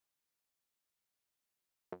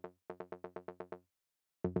Rewatch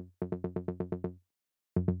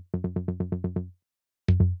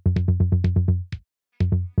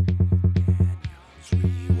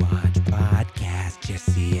podcast,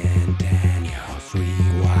 Jesse and Daniels.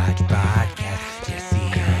 Rewatch podcast, Jesse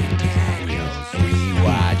and Daniels.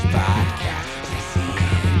 Rewatch podcast, Jesse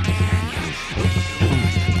and Daniels.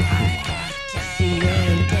 Rewatch podcast, Jesse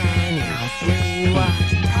and Daniels.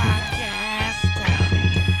 Rewatch podcast.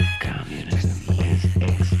 Communism is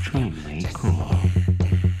extremely cool.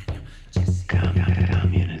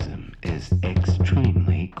 Communism is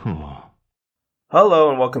extremely cool. Hello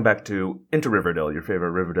and welcome back to Into Riverdale, your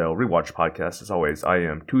favorite Riverdale rewatch podcast. As always, I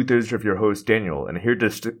am 2/3 of your host, Daniel, and here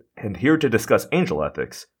to discuss angel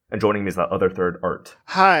ethics. And joining me is that other third, Art.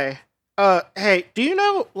 Hi. Hey, do you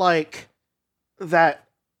know, like, that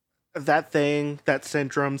thing that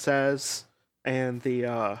Syndrome says and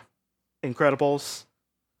the, Incredibles?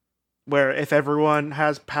 Where if everyone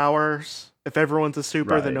has powers, if everyone's a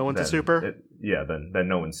super, then no one's a super? Then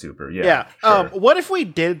no one's super. Yeah. Sure. Sure. What if we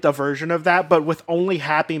did the version of that, but with only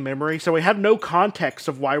happy memory, so we have no context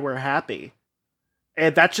of why we're happy?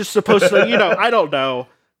 And that's just supposed to, I don't know,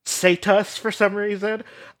 say to us for some reason.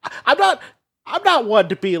 I'm not one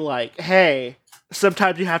to be like, hey,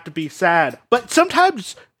 sometimes you have to be sad, but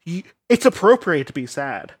sometimes it's appropriate to be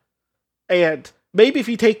sad. And maybe if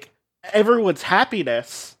you take everyone's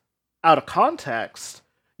happiness out of context,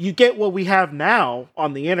 you get what we have now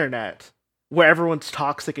on the internet, where everyone's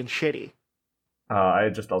toxic and shitty. I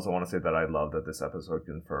just also want to say that I love that this episode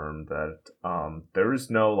confirmed that there is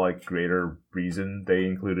no greater reason they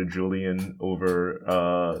included Julian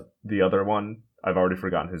over the other one. I've already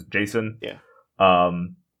forgotten his Jason. Yeah.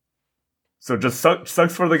 So just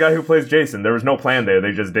sucks for the guy who plays Jason. There was no plan there.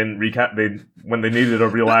 They just didn't recap. When they needed a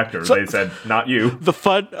real actor, they said, "Not you." The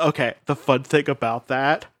fun thing about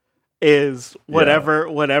that is whatever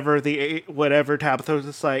Tabitha was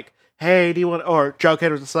just like, hey, do you want, or Jughead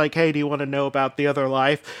was just like, hey, do you want to know about the other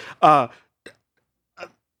life?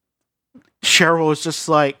 Cheryl was just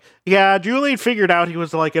like, yeah, Julian figured out he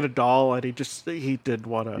was like in a doll, and he didn't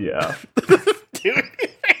want to. Yeah. do anything.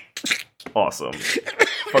 Awesome.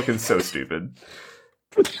 Fucking so stupid.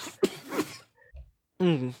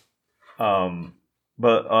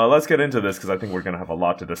 But let's get into this, because I think we're going to have a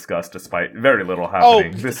lot to discuss despite very little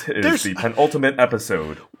happening. This is the penultimate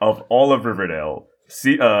episode of all of Riverdale.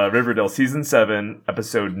 Riverdale Season 7,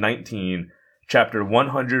 Episode 19, Chapter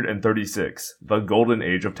 136, The Golden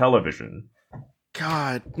Age of Television.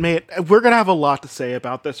 God, man, we're going to have a lot to say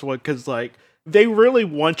about this one, because, they really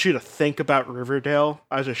want you to think about Riverdale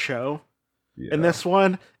as a show in this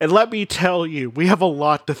one. And let me tell you, we have a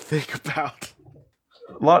lot to think about.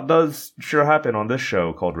 A lot does sure happen on this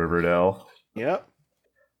show called Riverdale. Yep.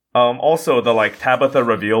 Also, the, Tabitha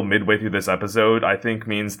reveal midway through this episode, I think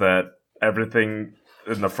means that everything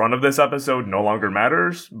in the front of this episode no longer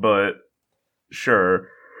matters, but sure.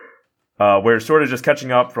 We're sort of just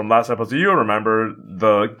catching up from last episode. You remember,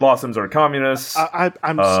 the Blossoms are communists.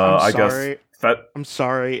 I'm sorry. Guess I'm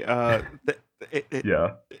sorry.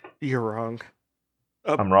 Yeah. You're wrong.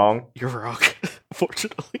 I'm wrong? You're wrong,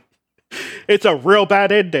 unfortunately. It's a real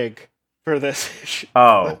bad ending for this issue.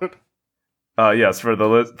 Oh. Yes, for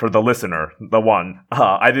the listener, the one.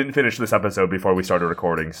 I didn't finish this episode before we started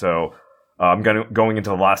recording, so I'm going into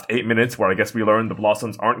the last 8 minutes where I guess we learned the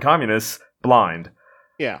Blossoms aren't communists, blind.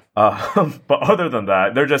 Yeah. But other than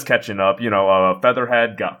that, they're just catching up.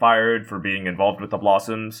 Featherhead got fired for being involved with the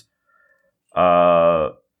Blossoms.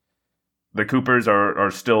 The Coopers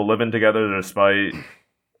are still living together despite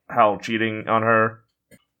Hal cheating on her.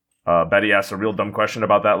 Betty asks a real dumb question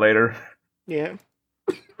about that later. Yeah.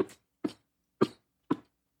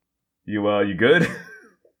 You good?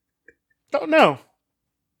 Don't know.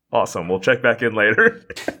 Awesome. We'll check back in later.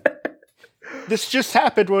 This just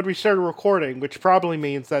happened when we started recording, which probably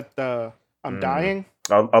means that I'm dying.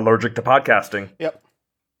 Allergic to podcasting. Yep.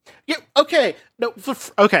 Yep. Okay. No.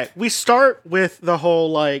 Okay. We start with the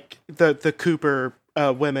whole the Cooper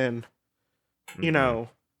women,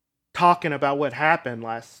 talking about what happened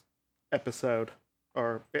last episode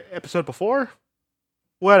or episode before.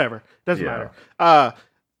 Whatever. Doesn't matter.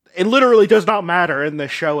 It literally does not matter in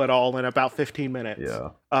this show at all in about 15 minutes. Yeah.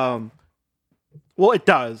 Well, it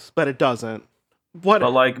does, but it doesn't. What?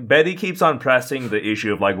 But Betty keeps on pressing the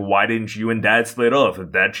issue of why didn't you and Dad split up?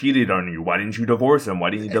 If Dad cheated on you, why didn't you divorce him? Why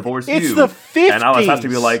didn't he divorce you? It's the 50s. And Alice has to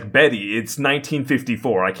be like, Betty, it's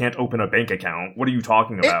 1954. I can't open a bank account. What are you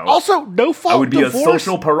talking about? Also, no fault. I would be divorce. a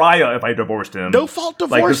social pariah if I divorced him. No fault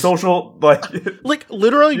divorce. The social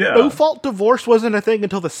literally, yeah. no fault divorce wasn't a thing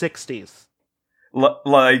until the 60s.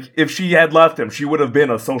 Like, if she had left him, she would have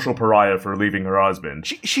been a social pariah for leaving her husband.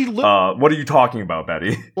 What are you talking about,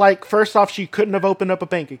 Betty? Like, first off, she couldn't have opened up a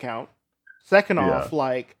bank account. Second off,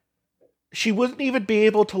 like, she wouldn't even be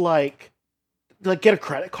able to, like get a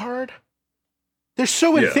credit card. There's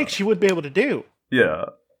so many things she wouldn't be able to do. Yeah.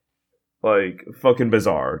 Like, fucking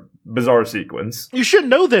bizarre. Bizarre sequence. You should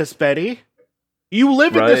know this, Betty. You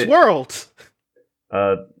live in this world.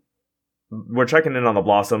 We're checking in on the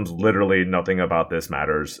Blossoms. Literally nothing about this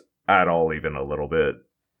matters at all, even a little bit.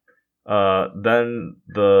 Then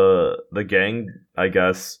the gang, I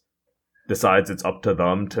guess, decides it's up to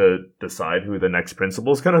them to decide who the next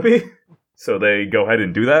principal's gonna be. So they go ahead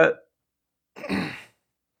and do that.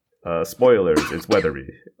 Spoilers, it's Weatherby.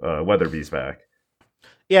 Weatherby's back.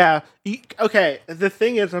 Yeah. Okay, the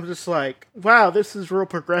thing is, I'm just like, wow, this is real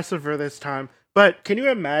progressive for this time. But can you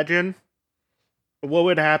imagine what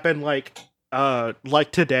would happen, like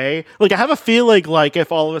today? Like, I have a feeling, like, if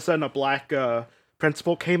all of a sudden a black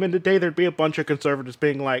principal came in today, there'd be a bunch of conservatives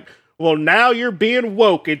being like, well, now you're being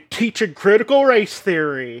woke and teaching critical race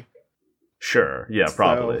theory. Sure, yeah,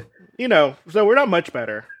 probably. So we're not much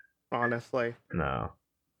better, honestly. No.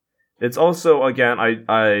 It's also, again,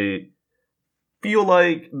 I feel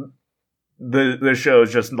like the show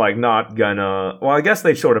is just, like, not gonna... Well, I guess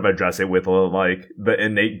they sort of address it with, like, the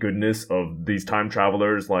innate goodness of these time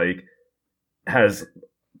travelers, like, has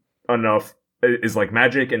enough... is, like,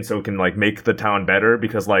 magic, and so can, like, make the town better,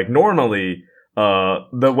 because, like, normally...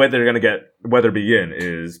 the way they're gonna get Weatherby in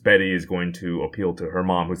is Betty is going to appeal to her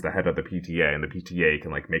mom, who's the head of the PTA, and the PTA can,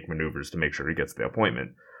 like, make maneuvers to make sure he gets the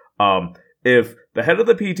appointment. If the head of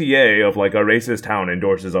the PTA of, like, a racist town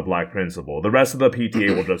endorses a black principal, the rest of the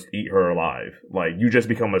PTA will just eat her alive. Like, you just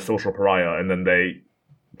become a social pariah, and then they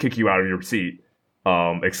kick you out of your seat,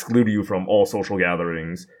 exclude you from all social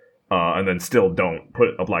gatherings, and then still don't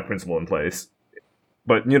put a black principal in place.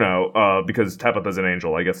 But, because Tabitha's an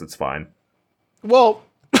angel, I guess it's fine. Well,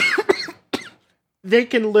 they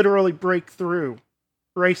can literally break through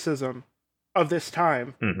racism of this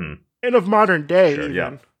time, and of modern day, sure, even.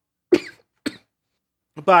 Yeah.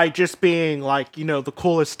 By just being, like, the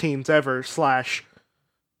coolest teens ever, /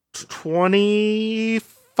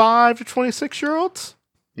 25 to 26-year-olds?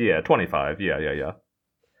 Yeah, 25. Yeah.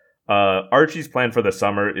 Archie's plan for the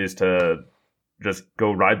summer is to just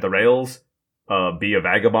go ride the rails, be a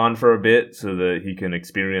vagabond for a bit so that he can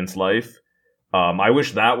experience life. I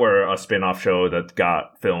wish that were a spin-off show that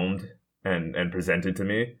got filmed and presented to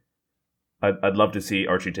me. I'd love to see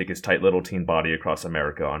Archie take his tight little teen body across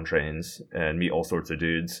America on trains and meet all sorts of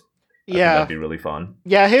dudes. I think that'd be really fun.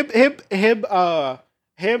 Yeah, him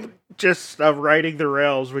just riding the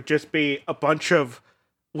rails would just be a bunch of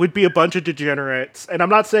degenerates. And I'm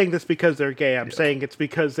not saying this because they're gay. I'm saying it's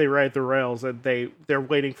because they ride the rails and they're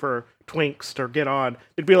waiting for twinks to get on.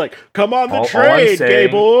 It'd be like, come on the train, gay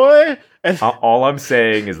boy. And all I'm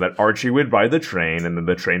saying is that Archie would ride the train, and then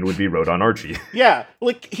the train would be rode on Archie. Yeah,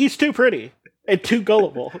 like, he's too pretty and too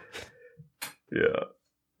gullible. Yeah.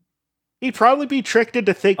 He'd probably be tricked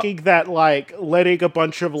into thinking that, like, letting a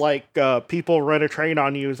bunch of, like, people run a train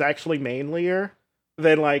on you is actually manlier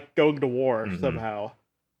than, like, going to war somehow.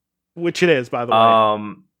 Which it is, by the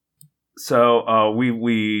way. So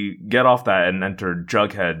we get off that and enter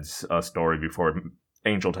Jughead's story before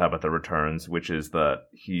Angel Tabitha returns, which is that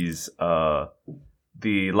he's the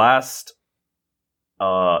last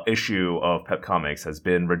issue of Pep Comics has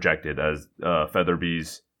been rejected as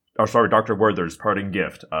Dr. Werther's parting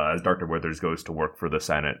gift, as Dr. Werther's goes to work for the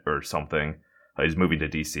Senate or something. He's moving to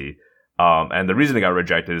DC. And the reason it got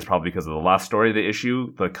rejected is probably because of the last story of the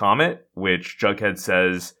issue, The Comet, which Jughead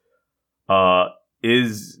says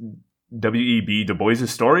is W.E.B. Du Bois'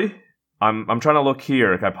 story. I'm trying to look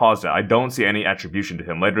here. I paused it. I don't see any attribution to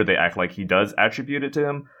him. Later they act like he does attribute it to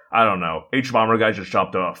him. I don't know. H-Bomber guy just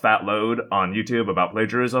dropped a fat load on YouTube about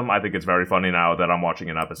plagiarism. I think it's very funny now that I'm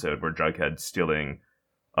watching an episode where Jughead's stealing,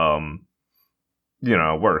 work.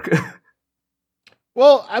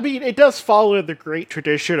 Well, I mean, it does follow the great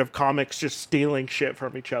tradition of comics just stealing shit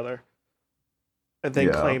from each other. And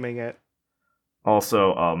then claiming it.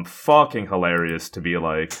 Also, fucking hilarious to be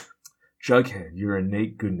like, Jughead, your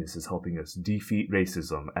innate goodness is helping us defeat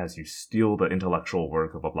racism as you steal the intellectual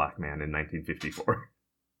work of a black man in 1954.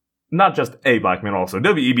 Not just a black man, also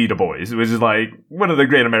W.E.B. Du Bois, which is like one of the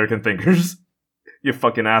great American thinkers. You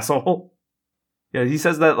fucking asshole. Yeah, he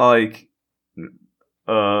says that, like,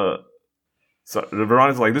 so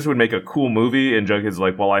Veronica's like, this would make a cool movie, and Jughead's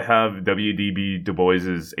like, well, I have W.D.B. Du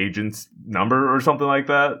Bois's agent's number or something like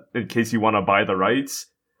that, in case you want to buy the rights.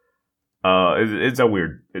 It's a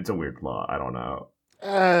weird law. I don't know.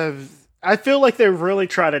 I feel like they really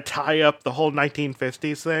try to tie up the whole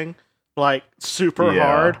 1950s thing, like, super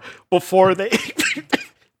hard before they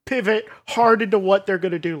pivot hard into what they're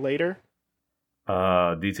going to do later.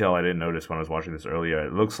 Detail I didn't notice when I was watching this earlier.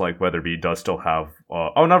 It looks like Weatherby does still have...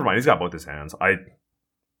 oh, never mind. He's got both his hands.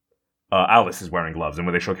 Alice is wearing gloves, and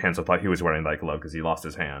when they shook hands, I thought he was wearing that glove because he lost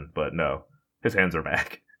his hand. But no, his hands are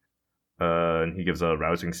back. And he gives a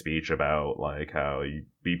rousing speech about, like, how you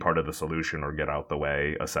be part of the solution or get out the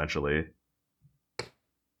way, essentially.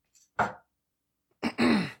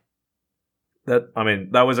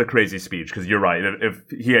 That was a crazy speech, because you're right.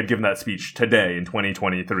 If he had given that speech today in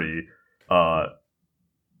 2023,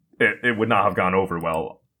 it would not have gone over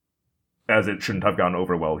well, as it shouldn't have gone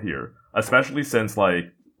over well here. Especially since,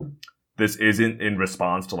 like, this isn't in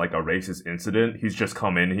response to, like, a racist incident. He's just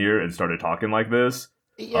come in here and started talking like this.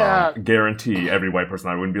 Yeah. Guarantee every white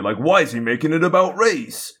person I wouldn't be like, why is he making it about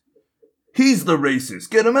race? He's the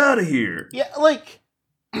racist. Get him out of here. Yeah, like,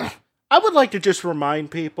 I would like to just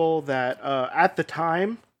remind people that at the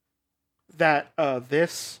time that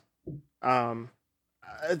this episode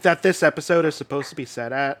is supposed to be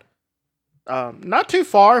set at, not too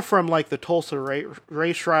far from, like, the Tulsa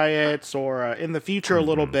race riots, or in the future a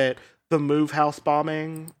little bit, the Move House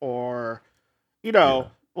bombing, or,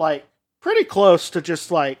 like, pretty close to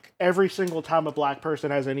just, like, every single time a black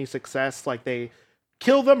person has any success, like, they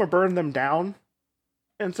kill them or burn them down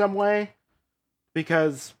in some way,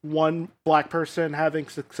 because one black person having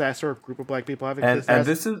success, or a group of black people having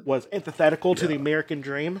success, was antithetical to the American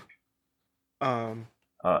dream. And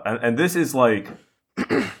this is, like,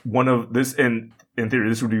 one of this, in theory,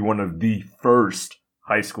 this would be one of the first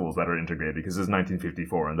high schools that are integrated, because this is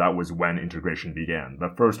 1954, and that was when integration began.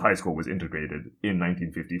 The first high school was integrated in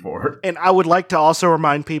 1954. And I would like to also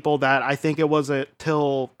remind people that I think it wasn't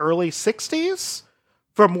till early 60s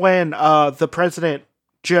from when the president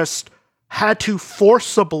just had to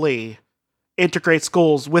forcibly integrate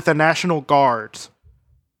schools with a National Guard.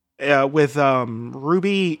 With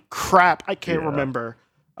Ruby crap, I can't remember.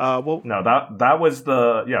 No, that was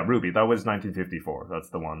Ruby. That was 1954. That's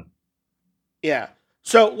the one. Yeah.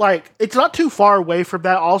 So, like, it's not too far away from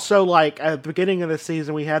that. Also, like, at the beginning of the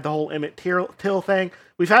season, we had the whole Emmett Till thing.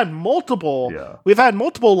 We've had multiple,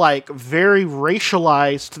 like, very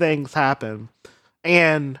racialized things happen.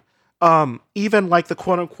 And, even, like, the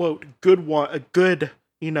quote-unquote good white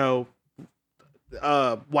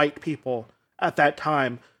people at that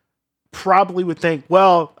time probably would think,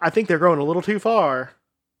 well, I think they're going a little too far.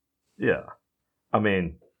 Yeah. I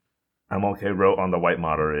mean, MLK wrote on the white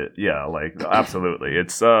moderate. Yeah, like, absolutely.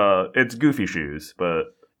 It's goofy shoes,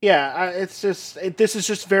 but... Yeah, this is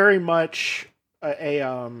just very much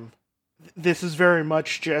this is very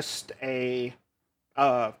much just an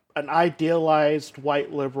idealized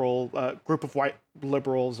white liberal, group of white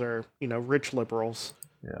liberals, or, rich liberals,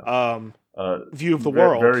 view of the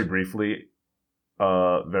world. Very briefly,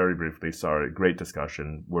 sorry, great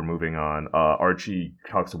discussion. We're moving on. Archie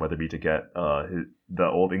talks to Weatherby to get the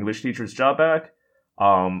old English teacher's job back.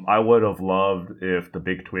 I would have loved if the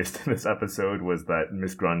big twist in this episode was that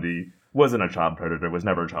Miss Grundy wasn't a child predator, was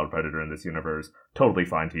never a child predator in this universe. Totally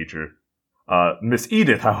fine teacher. Miss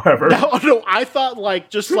Edith, however... No, I thought,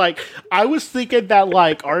 I was thinking that,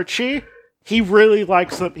 like, Archie, he really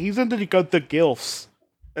likes them. He's into the gilfs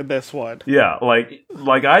in this one. Yeah, like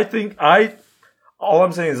all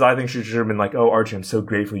I'm saying is I think she should have been like, oh, Archie, I'm so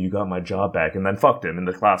grateful you got my job back, and then fucked him in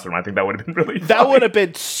the classroom. I think that would have been really funny. That would have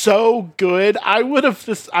been so good. I would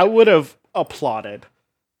have applauded.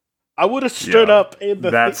 I would have stood up in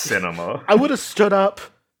the... That's cinema. I would have stood up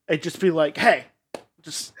and just be like, hey,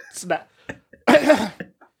 just snap.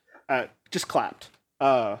 Just clapped.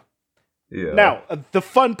 Now, the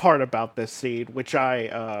fun part about this scene, which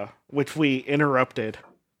we interrupted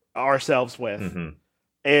ourselves with,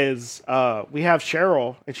 is we have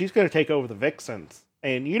Cheryl, and she's going to take over the Vixens.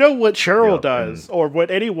 And you know what Cheryl does, or what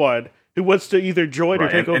anyone who wants to either join or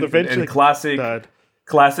take over the Vixens does.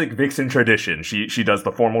 Classic Vixen tradition. She does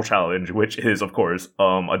the formal challenge, which is, of course,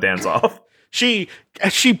 a dance-off. She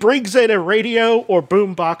brings in a radio or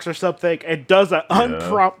boombox or something and does an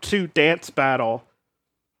impromptu dance battle.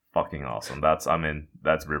 Fucking awesome. That's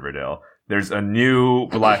Riverdale. There's a new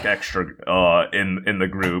black extra in the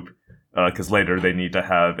group, because later they need to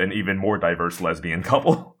have an even more diverse lesbian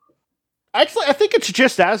couple. Actually, I think it's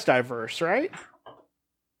just as diverse, right?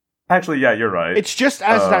 Actually, yeah, you're right. It's just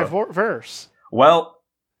as diverse. Well,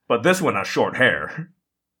 but this one has short hair.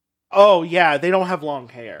 Oh, yeah, they don't have long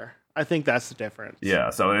hair. I think that's the difference.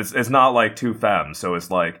 Yeah, so it's not like two femmes, so it's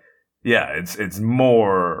like, yeah, it's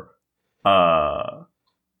more,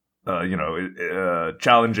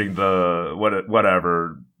 challenging the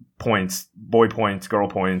whatever points, boy points, girl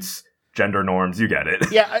points, gender norms. You get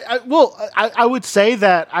it. Yeah, I would say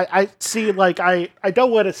that I see, like, I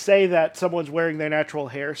don't want to say that someone's wearing their natural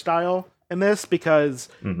hairstyle in this, because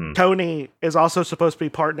Tony is also supposed to be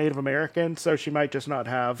part Native American, so she might just not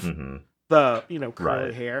have the,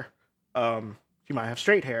 curly hair. She might have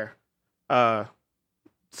straight hair.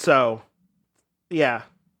 So, yeah.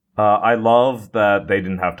 I love that they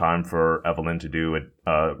didn't have time for Evelyn to do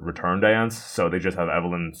a return dance, so they just have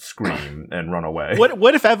Evelyn scream and run away.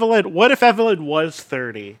 What if Evelyn was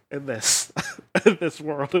 30 in this in this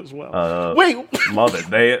world as well? Wait, love it.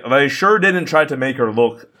 They sure didn't try to make her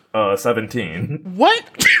look 17. What?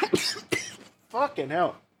 Fucking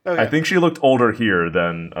hell. Okay. I think she looked older here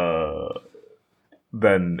than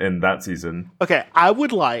in that season. Okay, I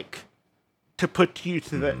would like to put you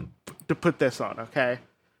to put this on, okay?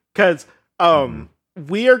 Because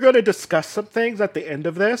we are going to discuss some things at the end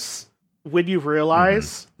of this when you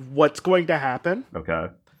realize what's going to happen. Okay.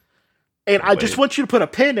 And I just want you to put a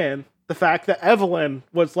pin in the fact that Evelyn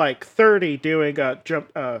was like 30 doing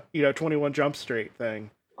a 21 Jump Street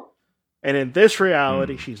thing. And in this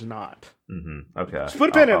reality, she's not. Okay. Just put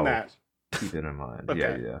a pin in that. Keep it in mind.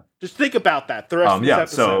 Okay. Yeah. Just think about that the rest of this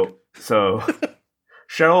episode. So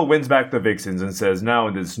Cheryl wins back the Vixens and says, now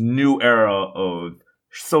in this new era of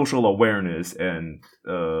social awareness and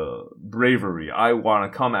bravery, I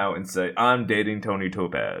want to come out and say, I'm dating Tony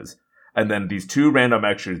Topaz. And then these two random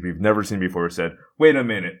extras we've never seen before said, wait a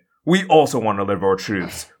minute, we also want to live our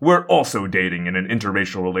truths. We're also dating in an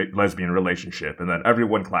interracial lesbian relationship. And then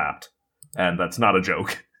everyone clapped. And that's not a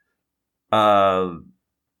joke.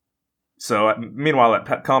 So, meanwhile, at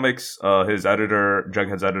Pet Comics, his editor,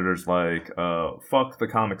 Jughead's editor's like, fuck the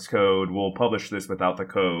comics code, we'll publish this without the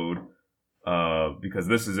code, because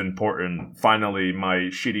this is important. Finally,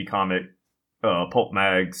 my shitty comic, Pulp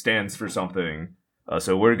Mag, stands for something,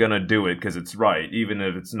 so we're gonna do it because it's right, even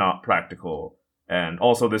if it's not practical. And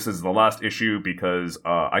also, this is the last issue because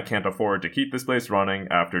I can't afford to keep this place running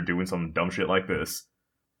after doing some dumb shit like this.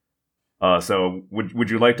 So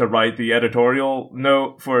would you like to write the editorial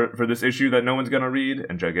note for this issue that no one's gonna read?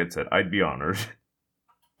 And Jughead said, I'd be honored.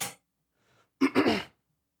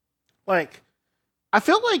 Like, I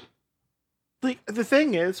feel like the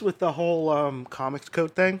thing is with the whole comics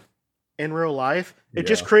code thing in real life, it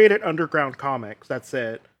just created underground comics. That's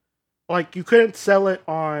it. Like, you couldn't sell it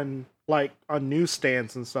on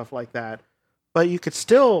newsstands and stuff like that, but you could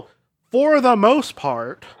still, for the most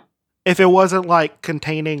part, if it wasn't like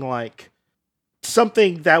containing like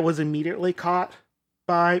something that was immediately caught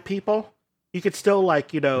by people, you could still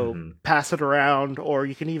like, pass it around, or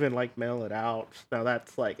you can even like mail it out. Now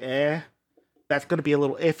that's like, that's going to be a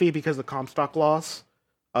little iffy because of Comstock laws.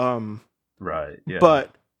 Right. Yeah. But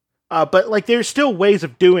like there's still ways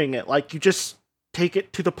of doing it. Like you just take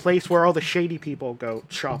it to the place where all the shady people go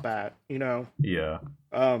shop at, Yeah.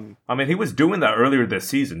 I mean, he was doing that earlier this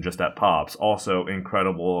season, just at Pops. Also,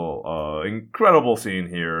 incredible scene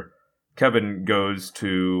here. Kevin goes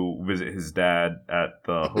to visit his dad at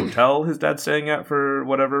the hotel his dad's staying at for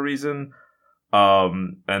whatever reason.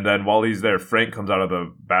 And then while he's there, Frank comes out of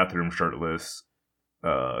the bathroom shirtless,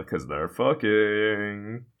 because they're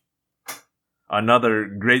fucking. Another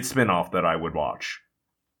great spin-off that I would watch.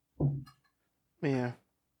 Yeah.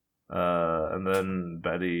 And then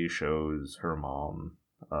Betty shows her mom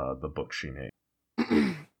the book she made.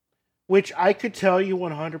 Which I could tell you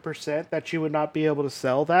 100% that you would not be able to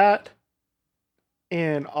sell that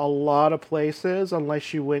in a lot of places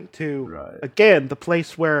unless you went to, again, the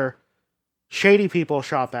place where shady people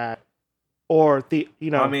shop at, or the,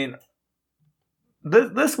 I mean,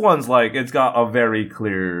 this one's like, it's got a very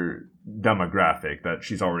clear demographic that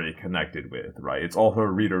she's already connected with, right? It's all her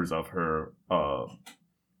readers of her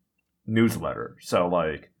newsletter. So,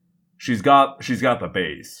 like, she's got the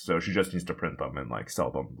base, so she just needs to print them and, like, sell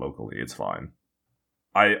them locally. It's fine.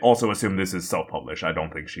 I also assume this is self-published. I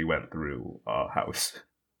don't think she went through House.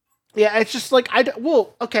 Yeah, it's just like,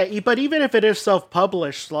 okay, but even if it is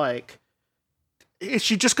self-published, like, is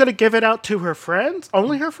she just going to give it out to her friends?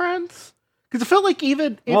 Only her friends? Because I feel like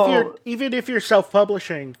even if you're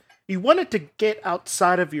self-publishing, you want it to get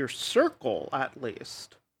outside of your circle, at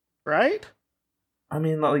least. Right? I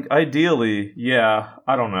mean, like, ideally, yeah.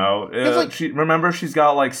 I don't know. Remember, she's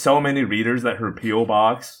got, like, so many readers that her P.O.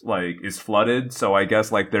 box, like, is flooded. So I guess,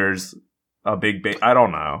 like, there's a big I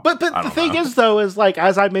don't know. But the thing is, though, is, like,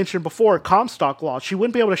 as I mentioned before, Comstock law, she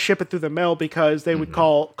wouldn't be able to ship it through the mail because they would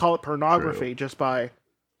call it pornography just by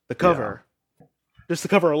the cover. Yeah. Just the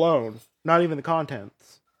cover alone. Not even the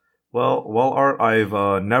contents. Well, Art, I've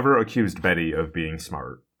never accused Betty of being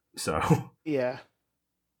smart. So. Yeah.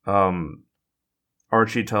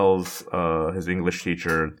 Archie tells his English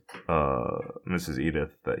teacher, Mrs.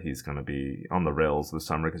 Edith, that he's going to be on the rails this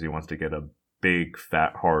summer because he wants to get a big,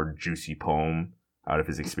 fat, hard, juicy poem out of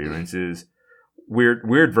his experiences.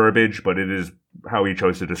 Weird verbiage, but it is how he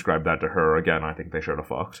chose to describe that to her. Again, I think they should have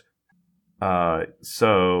fucked.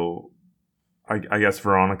 So I guess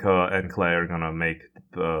Veronica and Clay are gonna make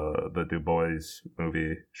the Du Bois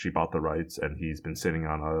movie. She bought the rights, and he's been sitting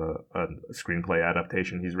on a screenplay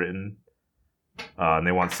adaptation he's written. And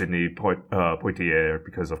they want Sidney Poitier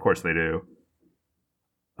because, of course, they do.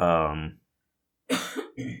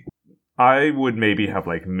 I would maybe have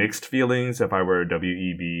like mixed feelings if I were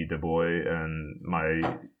W.E.B. Du Bois and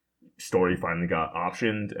my story finally got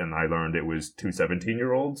optioned, and I learned it was two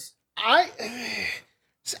 17-year-olds. I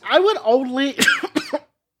would only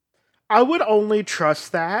I would only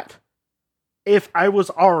trust that if I was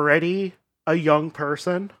already a young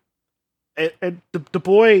person. And Du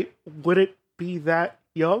Bois wouldn't be that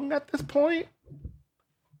young at this point.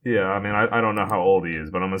 Yeah, I mean, I don't know how old he is,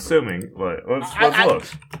 but I'm assuming. Like, let's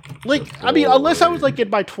look. I mean, unless I was like in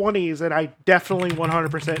my 20s, and I definitely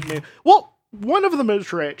 100% knew. Well, one of them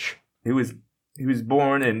is rich. He was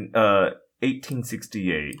born in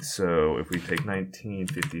 1868. So if we take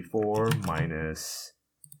 1954 minus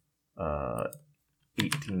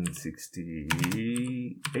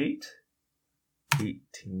 1868,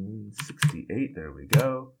 1868. There we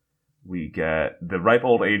go. We get the ripe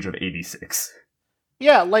old age of 86.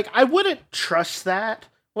 Yeah, like, I wouldn't trust that.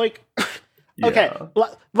 Like, okay,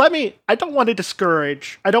 let me, I don't want to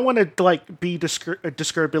discourage, I don't want to, like, be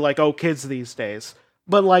discouraged, be like, oh, kids these days.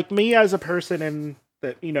 But, like, me as a person in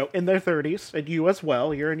their 30s, and you as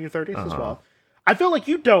well, you're in your 30s as well, I feel like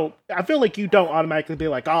you don't automatically be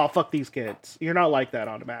like, oh, fuck these kids. You're not like that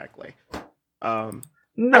automatically.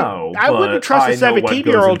 No, I wouldn't trust a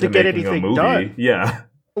 17-year-old to get anything done. Yeah.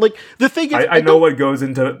 Like, the thing is, I know what goes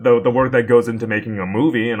into the work that goes into making a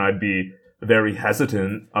movie, and I'd be very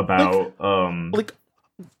hesitant about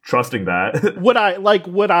trusting that. Would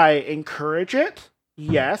I encourage it?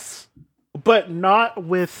 Yes, but not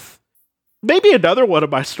with maybe another one of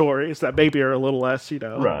my stories that maybe are a little less,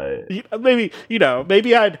 right? Maybe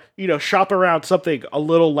I'd shop around something a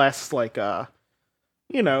little less like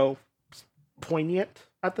poignant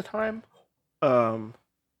at the time.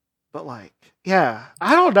 But like, yeah,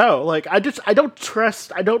 I don't know. Like, I wouldn't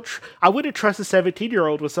trust a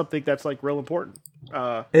 17-year-old with something that's like real important.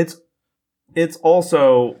 It's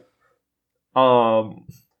also,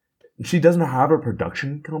 she doesn't have a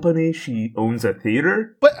production company. She owns a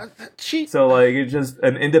theater. But so like, it's just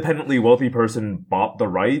an independently wealthy person bought the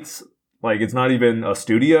rights. Like, it's not even a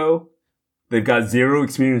studio. They've got zero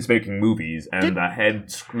experience making movies, and the head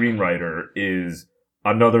screenwriter is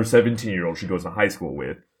another 17-year-old she goes to high school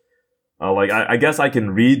with. I guess I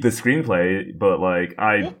can read the screenplay, but like,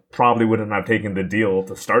 I probably wouldn't have taken the deal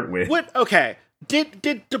to start with. What? Okay, did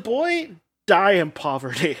Du Bois die in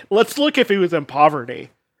poverty? Let's look if he was in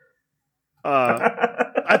poverty.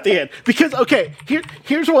 At the end, because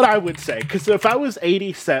here's what I would say. Because if I was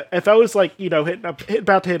 87, if I was like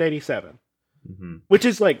about to hit 87, which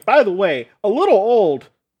is like, by the way, a little old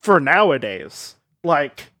for nowadays.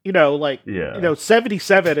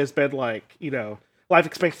 77 has been like, life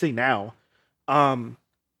expectancy now.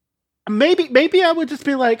 Maybe I would just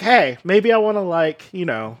be like, hey, maybe I want to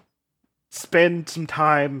spend some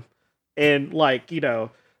time in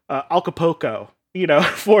Acapulco,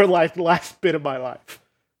 for like the last bit of my life,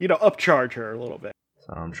 upcharge her a little bit.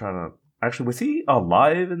 So I'm trying to actually, was he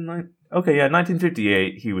alive in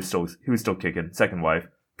 1958? He was still kicking. Second wife,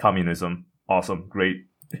 communism, awesome, great.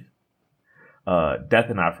 Death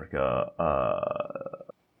in Africa.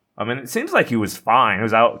 I mean, it seems like he was fine. He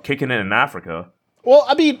was out kicking it in Africa. Well,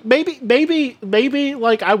 I mean, maybe,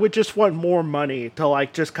 like, I would just want more money to,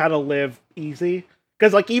 like, just kind of live easy.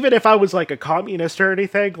 Because, like, even if I was, like, a communist or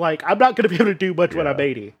anything, like, I'm not going to be able to do much when I'm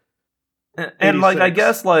 80. And like, I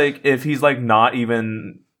guess, like, if he's, like, not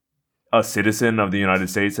even a citizen of the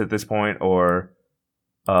United States at this point, or,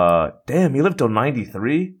 damn, he lived till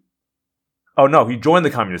 93? Oh, no, he joined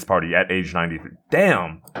the Communist Party at age 93.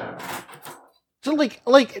 Damn! So,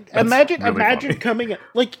 imagine coming,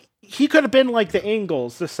 like, he could have been like the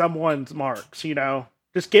Ingalls to someone's Marx,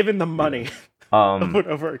 just giving them money over and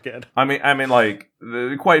over again. I mean, like,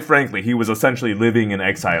 quite frankly, he was essentially living in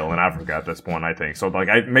exile in Africa at this point, I think. So,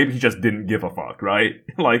 like, maybe he just didn't give a fuck, right?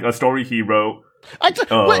 Like, a story he wrote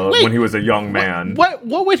when he was a young man. What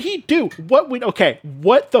would he do? What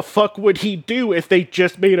the fuck would he do if they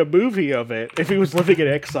just made a movie of it, if he was living in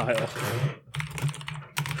exile?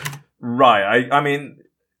 Right, I mean,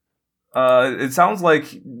 It sounds like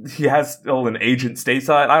he has still an agent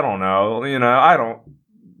stateside. I don't know.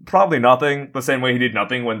 Probably nothing. The same way he did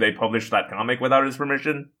nothing when they published that comic without his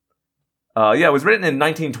permission. Yeah, it was written in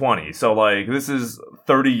 1920, so, like, this is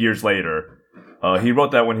 30 years later. He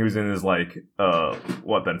wrote that when he was in his, like,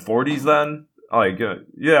 40s then? Like,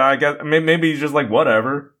 yeah, I guess, maybe he's just like,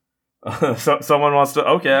 whatever. Someone wants to,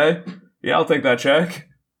 okay, yeah, I'll take that check.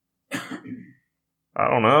 I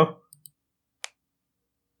don't know.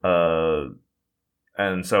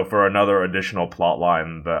 And so for another additional plot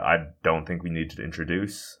line that I don't think we need to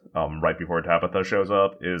introduce, right before Tabitha shows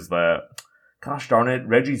up, is that, gosh darn it,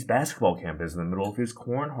 Reggie's basketball camp is in the middle of his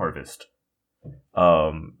corn harvest.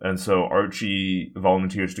 And so Archie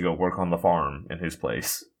volunteers to go work on the farm in his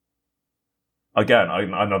place. Again,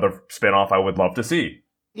 another spin-off I would love to see.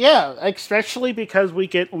 Yeah, especially because we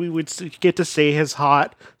would get to see his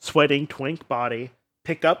hot, sweating twink body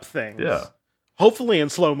pick up things. Yeah. Hopefully in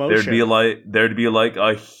slow motion. There'd be like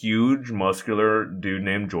a huge muscular dude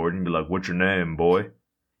named Jordan be like, "What's your name, boy?"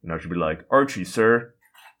 And I should be like, "Archie, sir."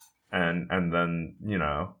 And then,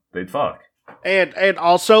 they'd fuck. And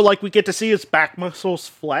also, like, we get to see his back muscles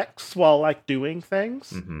flex while, like, doing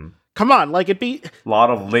things. Mm-hmm. Come on, like, it'd be lot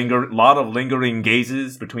of lingering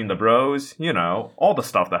gazes between the bros. All the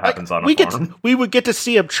stuff that happens on a farm. We would get to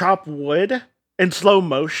see him chop wood in slow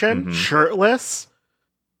motion, shirtless.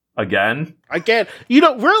 Again,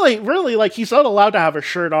 really, like, he's not allowed to have a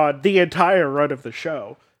shirt on the entire run of the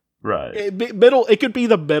show. Right. It could be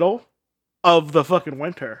the middle of the fucking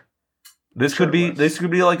winter. This could be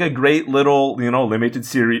like a great little, limited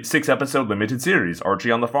series, 6-episode limited series.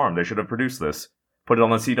 Archie on the farm. They should have produced this. Put it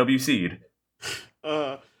on the CW Seed.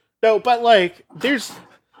 No, but, like, there's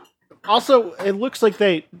also, it looks like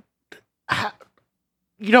they,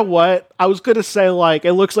 you know what? I was gonna say, like,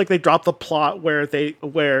 it looks like they dropped the plot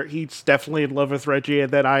where he's definitely in love with Reggie,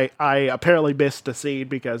 and then I apparently missed a scene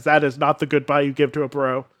because that is not the goodbye you give to a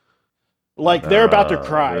bro. Like, they're about to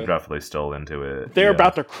cry. They're definitely still into it. They're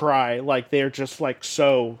about to cry. Like, they're just, like,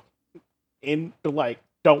 so like,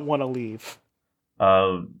 don't want to leave.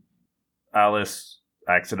 Alice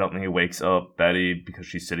accidentally wakes up Betty because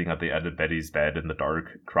she's sitting at the end of Betty's bed in the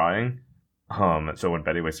dark crying. So when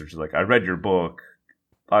Betty wakes up, she's like, "I read your book.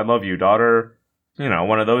 I love you, daughter."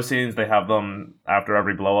 One of those scenes, they have them after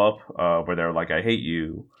every blow up, where they're like, "I hate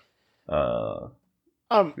you."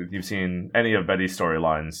 If you've seen any of Betty's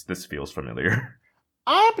storylines, this feels familiar.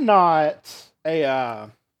 I'm not a,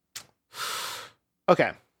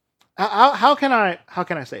 okay. How can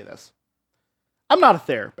I say this? I'm not a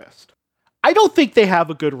therapist. I don't think they have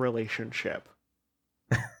a good relationship.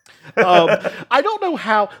 I don't know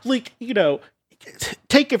how, like,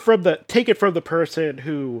 take it from the person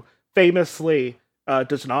who famously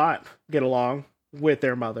does not get along with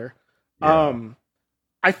their mother. Yeah.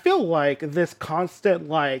 I feel like this constant,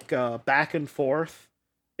 like, back and forth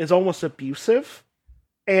is almost abusive.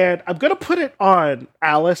 And I'm going to put it on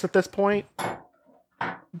Alice at this point.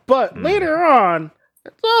 But later on,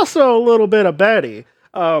 it's also a little bit of Betty.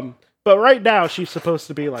 But right now, she's supposed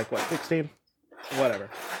to be, like, 16? Whatever.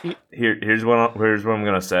 Here's what I'm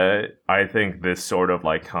going to say. I think this sort of,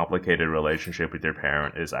 like, complicated relationship with your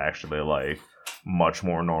parent is actually, like, much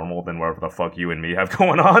more normal than whatever the fuck you and me have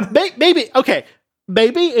going on. Maybe, okay.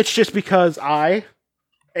 Maybe it's just because I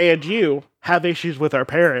and you have issues with our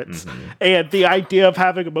parents, and the idea of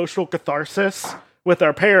having emotional catharsis with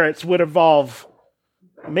our parents would involve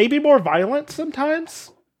maybe more violence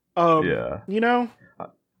sometimes. Yeah.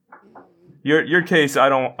 Your case, I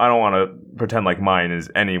don't want to pretend like mine is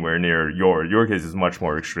anywhere near your case is much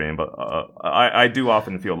more extreme, but I do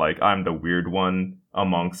often feel like I'm the weird one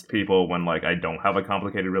amongst people when, like, I don't have a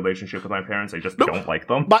complicated relationship with my parents. I just don't like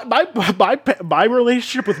them. My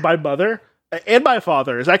relationship with my mother and my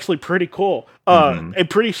father is actually pretty cool and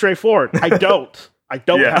pretty straightforward. I don't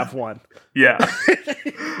have one. Yeah.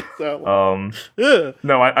 So,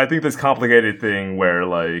 no, I think this complicated thing where,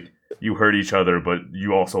 like, you hurt each other, but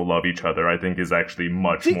you also love each other, I think is actually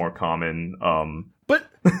much more common. But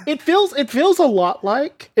it feels a lot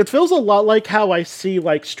like how I see,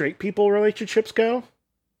 like, straight people relationships go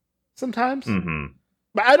sometimes.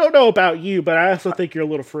 But I don't know about you, but I also think you're a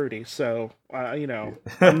little fruity. So I'm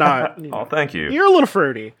not. Oh, thank you. You're a little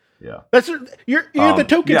fruity. Yeah, you're the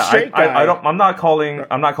token straight guy. I'm not calling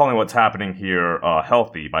what's happening here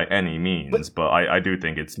healthy by any means, but I do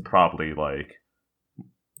think it's probably, like,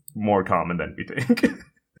 more common than we think.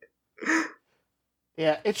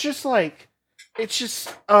 Yeah,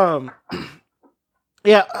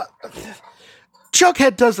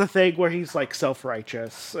 Jughead does the thing where he's, like,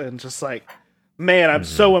 self-righteous and just like, man, I'm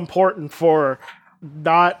so important for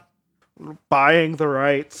not buying the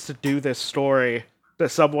rights to do this story to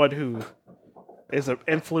someone who is an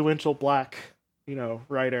influential black,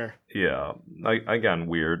 writer. Yeah, again,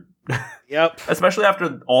 weird. Yep. Especially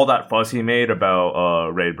after all that fuss he made about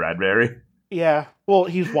Ray Bradbury. Yeah. Well,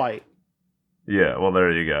 he's white. Yeah, well,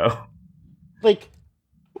 there you go. Like,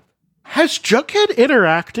 has Jughead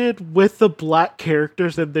interacted with the black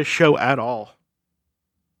characters in this show at all?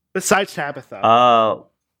 Besides Tabitha.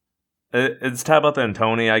 It's Tabitha and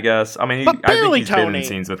Tony, I guess. I mean, But I think barely he's been Tony. in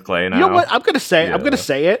scenes with Clay now. You know what? I'm gonna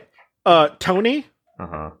say it. Tony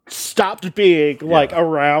Uh-huh. stopped being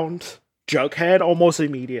around Jughead almost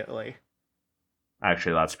immediately.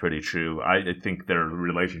 Actually, that's pretty true. I think their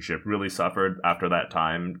relationship really suffered after that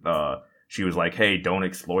time. She was like, hey, don't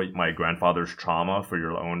exploit my grandfather's trauma for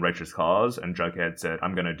your own righteous cause. And Jughead said,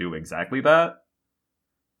 I'm going to do exactly that.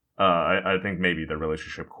 I think maybe the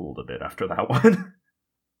relationship cooled a bit after that one.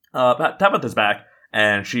 Tabitha's back,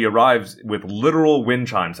 and she arrives with literal wind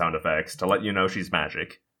chime sound effects to let you know she's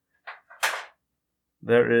magic.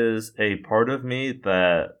 There is a part of me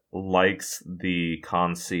that likes the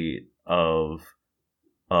conceit of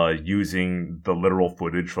using the literal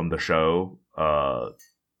footage from the show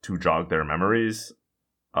to jog their memories.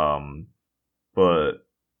 But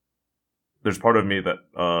there's part of me that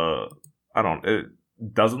it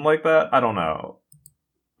doesn't like that. I don't know.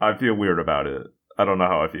 I feel weird about it. I don't know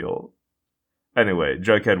how I feel. Anyway,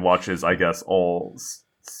 Jughead watches, I guess, all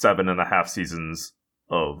 7.5 seasons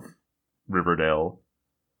of Riverdale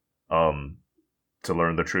to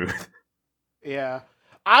learn the truth. Yeah.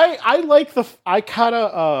 I kind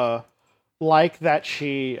of like that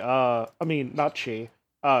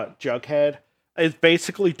Jughead is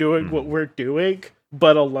basically doing what we're doing,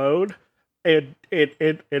 but alone. In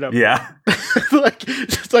a Yeah.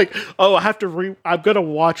 just like, oh, I'm gonna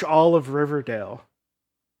watch all of Riverdale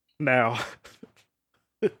now.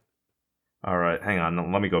 All right, hang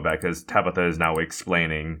on. Let me go back, because Tabitha is now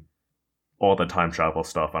explaining all the time travel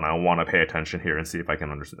stuff, and I want to pay attention here and see if I can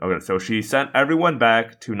understand. Okay, so she sent everyone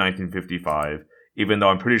back to 1955, even though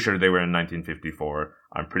I'm pretty sure they were in 1954.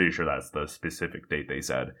 I'm pretty sure that's the specific date they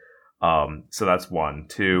said. So that's 1.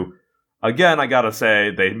 2, again, I gotta say,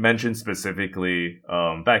 they mentioned specifically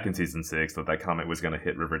back in season 6 that comet was going to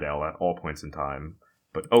hit Riverdale at all points in time.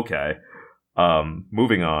 But okay.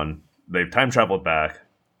 Moving on. They've time traveled back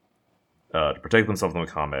to protect themselves from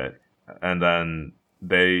the comet, and then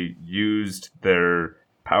they used their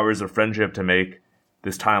powers of friendship to make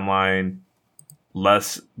this timeline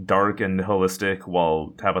less dark and nihilistic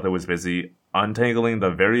while Tabitha was busy untangling the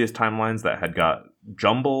various timelines that had got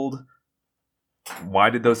jumbled. Why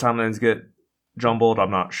did those timelines get jumbled? I'm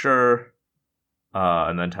not sure.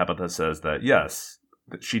 And then Tabitha says that, yes,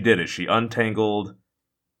 she did it. She untangled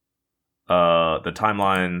the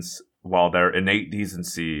timelines while their innate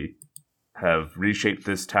decency have reshaped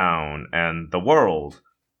this town and the world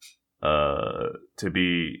to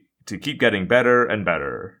keep getting better and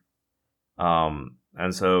better.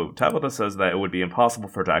 And so Tabitha says that it would be impossible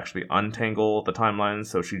for her to actually untangle the timelines,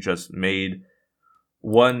 so she just made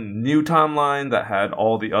one new timeline that had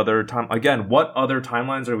all the other Again, what other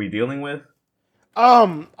timelines are we dealing with?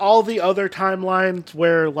 All the other timelines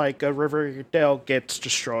where a Riverdale gets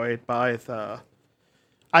destroyed by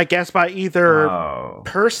by either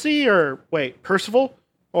Percy or Percival,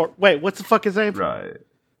 or what's the fuck his name? Right,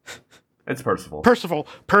 it's Percival.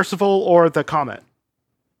 Percival, or the Comet,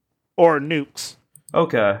 or Nukes.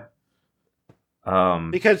 Okay.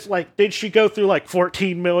 Because did she go through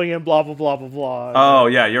 14 million blah blah blah blah blah? Oh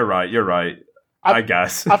yeah, you're right. I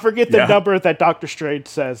guess I forget the number that Dr. Strange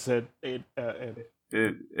says. It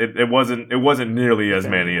wasn't nearly as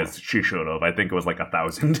many as she should have. I think it was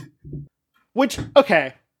 1,000. Which,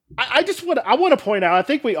 okay, I want to point out, I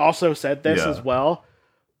think we also said this as well.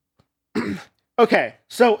 Okay,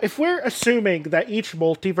 so if we're assuming that each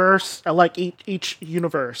multiverse, each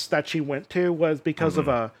universe that she went to was because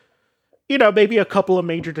of maybe a couple of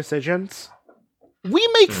major decisions, we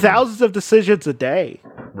make thousands of decisions a day.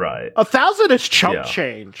 Right. 1,000 is chump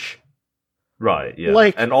change. Right,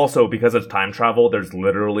 yeah. And also, because it's time travel, there's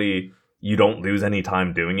literally... You don't lose any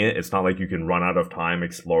time doing it. It's not like you can run out of time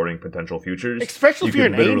exploring potential futures. Especially if you're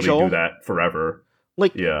an angel. You can literally do that forever.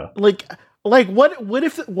 What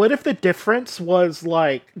if the difference was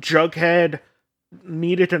Jughead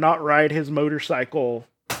needed to not ride his motorcycle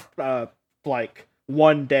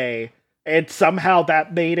one day, and somehow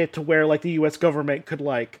that made it to where the US government could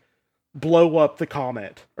blow up the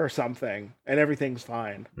comet or something and everything's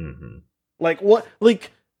fine. Mm-hmm.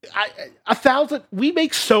 1,000. We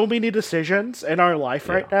make so many decisions in our life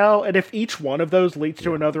right now, and if each one of those leads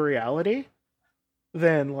to another reality,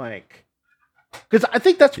 then Because I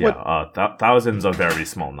think that's what... Thousand's a very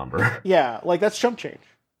small number. Yeah, like, that's chump change.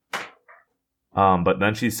 But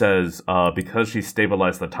then she says, because she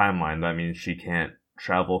stabilized the timeline, that means she can't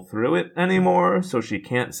travel through it anymore, so she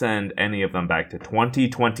can't send any of them back to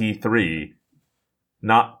 2023,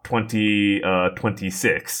 not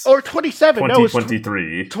 2026. Or 27.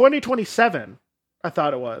 2023. No, it's 2027, I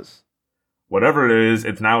thought it was. Whatever it is,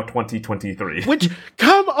 it's now 2023. Which,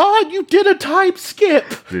 come on, you did a time skip.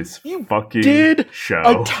 You fucking did show.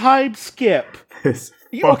 A time skip. This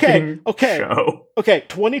fucking okay. show. Okay,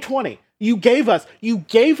 2020. You gave us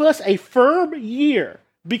a firm year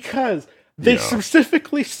because they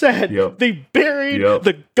specifically said they buried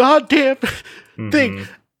the goddamn thing.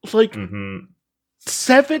 Like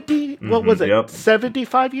 70, what was it?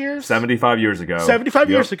 75 years? 75 years ago. 75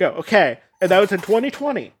 years ago, okay. And that was in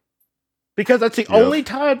 2020. Because that's the only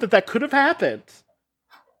time that could have happened.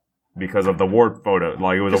 Because of the war photo.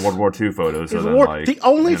 Like, it was a World War II photo. So then, like, the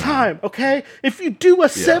only time, okay? If you do a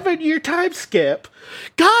 7-year time skip,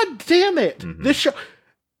 god damn it! This show...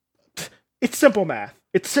 It's simple math.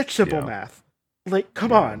 It's such simple math. Like,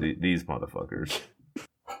 come on. These motherfuckers.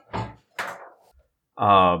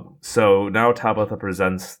 So now Tabitha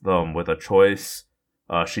presents them with a choice.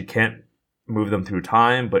 She can't move them through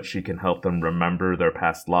time, but she can help them remember their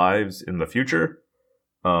past lives in the future.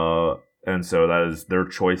 And so that is their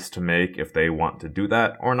choice to make if they want to do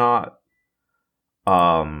that or not.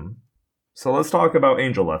 So let's talk about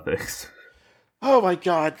angel ethics. Oh my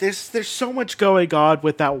god, there's so much going on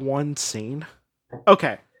with that one scene.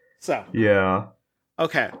 Okay, so. Yeah.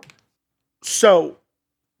 Okay. So,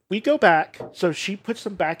 we go back. So she puts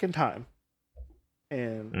them back in time.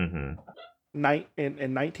 In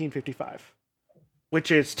 1955.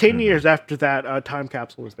 Which is 10 years after that time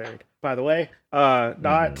capsule was buried, by the way. I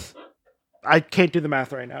can't do the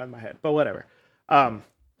math right now in my head, but whatever.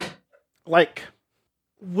 Like,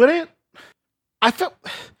 wouldn't... I felt...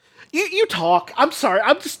 You talk. I'm sorry.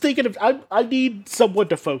 I'm just thinking of... I need someone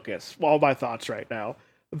to focus all my thoughts right now.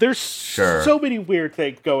 There's so many weird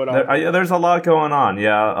things going on. There's a lot going on,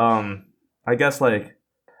 yeah. I guess, like,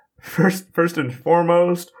 first and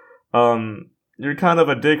foremost, you're kind of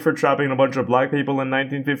a dick for trapping a bunch of black people in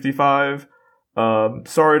 1955.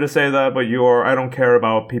 Sorry to say that, but I don't care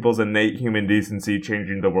about people's innate human decency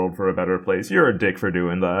changing the world for a better place. You're a dick for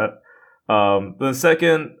doing that. The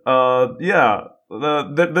second,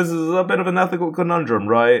 this is a bit of an ethical conundrum,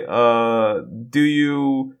 right?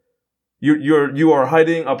 You are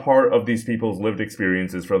hiding a part of these people's lived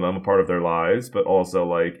experiences from them, a part of their lives, but also,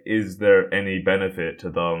 like, is there any benefit to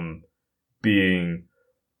them being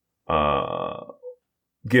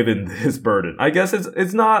given this burden? I guess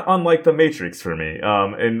it's not unlike the Matrix for me,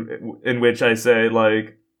 in which I say,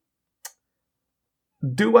 like,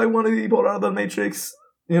 do I want to be pulled out of the Matrix?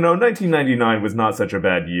 1999 was not such a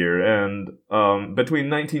bad year, and between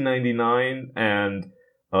 1999 and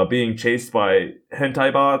being chased by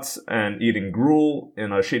hentai bots and eating gruel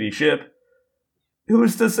in a shitty ship,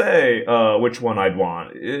 who's to say which one I'd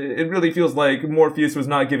want? It really feels like Morpheus was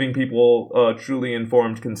not giving people truly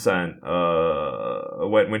informed consent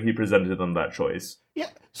when he presented them that choice. Yeah.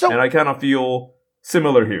 And I kind of feel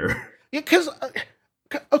similar here. Yeah, because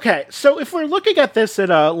okay, so if we're looking at this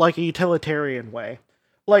in a utilitarian way,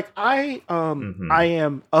 like I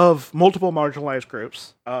am of multiple marginalized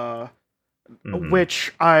groups,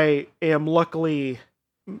 which I am luckily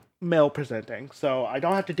male presenting, so I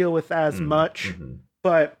don't have to deal with as much.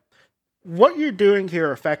 But what you're doing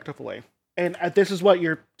here effectively, and this is what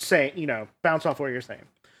you're saying, bounce off what you're saying.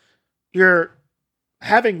 You're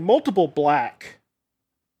having multiple black,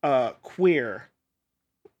 queer,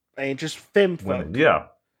 and just femme folk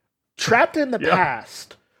trapped in the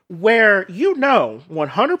past, where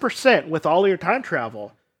 100% with all your time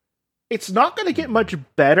travel, it's not going to get much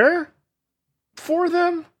better for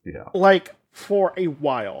them. Like, for a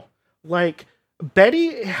while. Like, Betty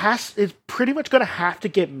is pretty much going to have to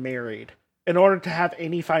get married in order to have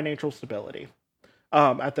any financial stability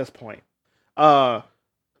at this point.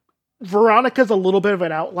 Veronica's a little bit of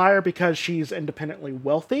an outlier because she's independently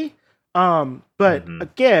wealthy. But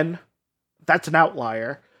again, that's an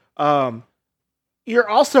outlier. You're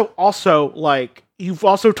also like, you've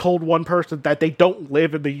also told one person that they don't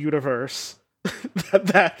live in the universe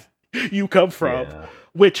that you come from.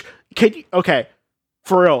 Which, okay,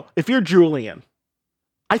 for real, if you're Julian,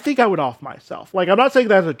 I think I would off myself. Like, I'm not saying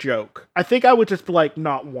that as a joke. I think I would just, like,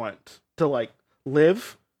 not want to, like,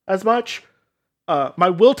 live as much. My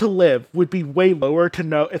will to live would be way lower to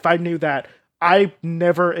know if I knew that I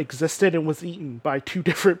never existed and was eaten by two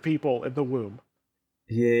different people in the womb.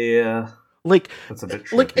 Yeah. Like, That's a bit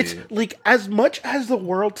trippy. like it's like as much as the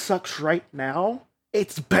world sucks right now,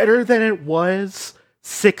 it's better than it was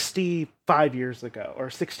 65 years ago or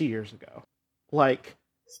 60 years ago. Like,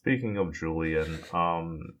 speaking of Julian,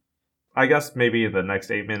 I guess maybe the next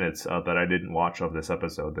 8 minutes that I didn't watch of this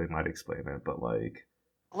episode, they might explain it. But like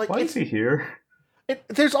why is he here?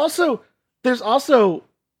 There's also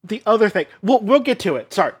the other thing. We'll get to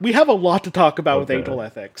it. Sorry, we have a lot to talk about with angel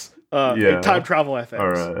ethics, and time travel ethics. All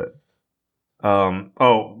right.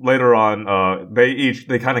 Later on,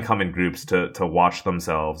 they kind of come in groups to watch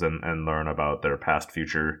themselves and learn about their past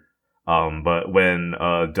future. But when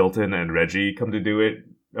Dilton and Reggie come to do it,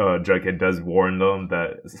 Jughead does warn them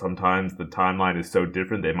that sometimes the timeline is so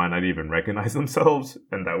different they might not even recognize themselves,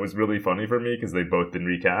 and that was really funny for me because they've both been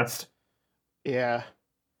recast. Yeah.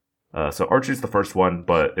 So Archie's the first one,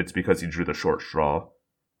 but it's because he drew the short straw.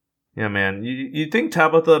 Yeah, man. You think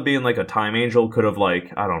Tabitha being like a time angel could have,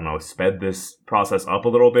 like, I don't know, sped this process up a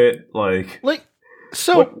little bit? Like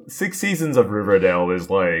so 6 seasons of Riverdale is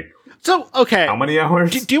like, so okay. How many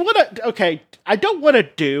hours? Do you want to? Okay, I don't want to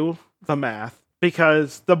do the math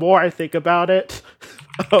because the more I think about it,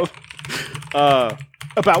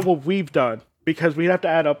 about what we've done, because we'd have to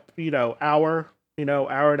add up, hour and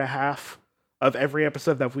a half of every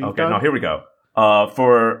episode that we've done. Okay, no, here we go.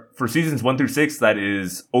 For seasons 1 through 6, that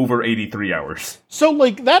is over 83 hours. So,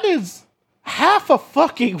 like, that is half a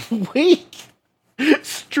fucking week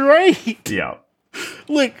straight. Yeah.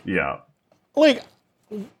 Like,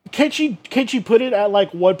 can't she put it at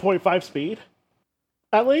like 1.5 speed?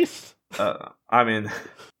 At least? I mean,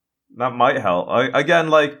 that might help. Again,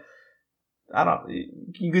 like, I don't.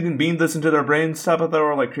 You couldn't beam this into their brains, Tabitha,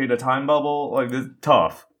 or like create a time bubble. Like, it's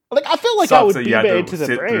tough. Like, I feel like Sucks I would that beam it into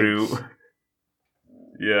the brains.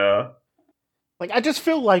 Yeah. Like, I just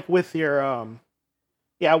feel like with your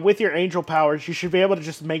angel powers, you should be able to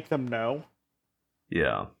just make them know.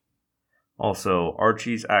 Yeah. Also,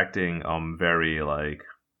 Archie's acting very like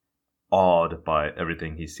awed by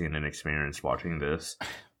everything he's seen and experienced watching this.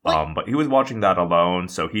 But he was watching that alone,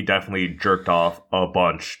 so he definitely jerked off a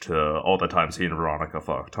bunch to all the times he and Veronica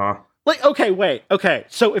fucked, huh? Like, okay.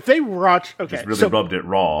 So if they watch, just really rubbed it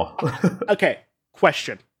raw. Okay,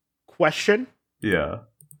 question. Yeah.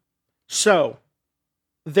 So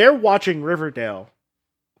they're watching Riverdale,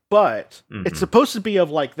 but it's supposed to be of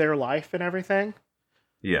like their life and everything.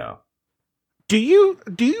 Yeah. Do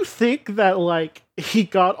you think that like he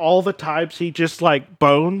got all the times he just like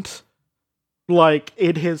boned like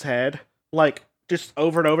in his head, like just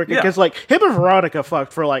over and over again? Because like him and Veronica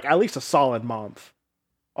fucked for like at least a solid month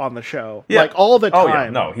on the show. Yeah. Like all the time. Oh yeah,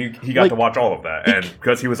 no, he got to watch all of that, and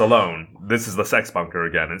because he was alone, this is the sex bunker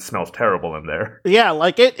again. It smells terrible in there. Yeah,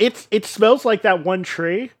 like it smells like that one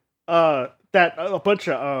tree. That a bunch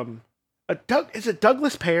of is it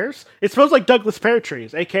Douglas pears? It smells like Douglas pear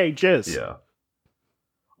trees, aka jizz. Yeah.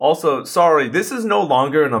 Also, sorry, this is no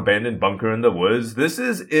longer an abandoned bunker in the woods. This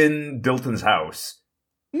is in Dilton's house.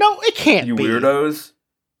 No, it can't be. You weirdos.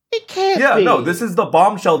 It can't be. Yeah, no, this is the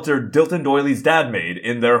bomb shelter Dilton Doiley's dad made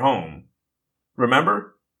in their home.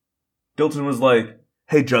 Remember? Dilton was like,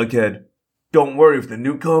 "Hey, Jughead, don't worry if the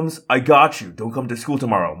nuke comes. I got you. Don't come to school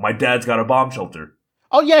tomorrow. My dad's got a bomb shelter."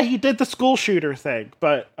 Oh yeah, he did the school shooter thing,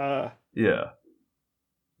 but yeah.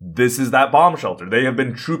 This is that bomb shelter. They have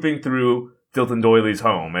been trooping through Dilton Doiley's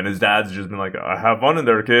home, and his dad's just been like, "Have fun in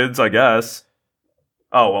there, kids, I guess."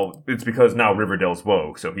 Oh, well, it's because now Riverdale's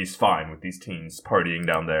woke, so he's fine with these teens partying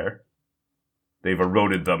down there. They've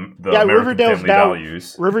eroded the American family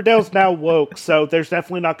values. Riverdale's now woke, so there's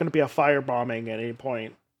definitely not going to be a firebombing at any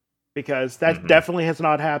point. Because that definitely has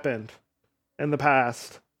not happened in the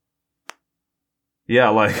past. Yeah,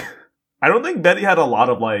 like, I don't think Betty had a lot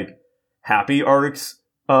of, like, happy arcs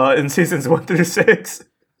in seasons 1 through 6.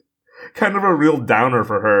 Kind of a real downer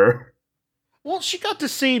for her. Well, she got to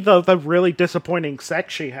see the really disappointing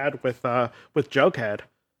sex she had with Jughead.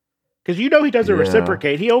 Because he doesn't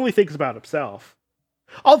reciprocate. He only thinks about himself.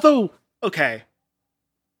 Although, okay,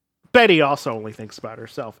 Betty also only thinks about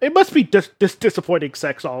herself. It must be disappointing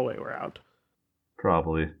sex all the way around.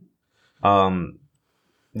 Probably.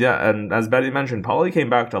 Yeah, and as Betty mentioned, Polly came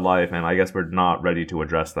back to life, and I guess we're not ready to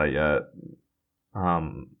address that yet.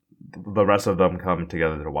 The rest of them come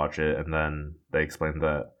together to watch it, and then they explain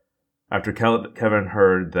that after Kevin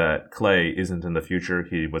heard that Clay isn't in the future,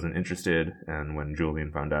 he wasn't interested, and when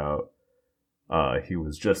Julian found out he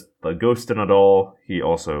was just a ghost in a doll, he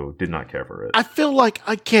also did not care for it. I feel like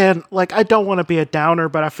I don't want to be a downer,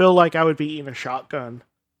 but I feel like I would be eating a shotgun.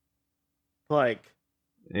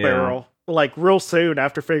 Barrel. Like, real soon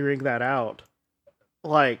after figuring that out.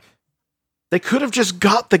 Like, They could have just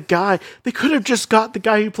got the guy. They could have just got the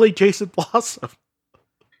guy who played Jason Blossom.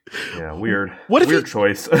 Yeah, weird. What if weird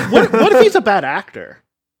choice. what if he's a bad actor?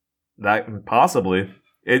 That possibly.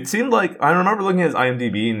 It seemed like I remember looking at his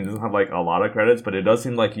IMDb and he doesn't have like a lot of credits, but it does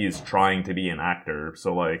seem like he's trying to be an actor.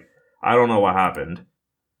 So like, I don't know what happened.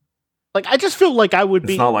 Like, I just feel like I would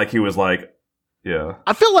be. It's not like he was like, yeah.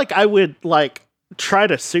 I feel like I would like try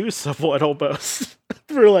to sue someone almost.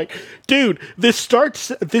 For like, dude, this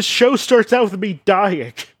show starts out with me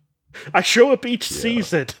dying. I show up each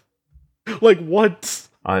season, like once.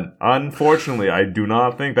 Unfortunately, I do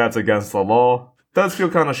not think that's against the law. Does feel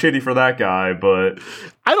kind of shitty for that guy, but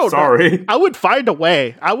I don't sorry. know. I would find a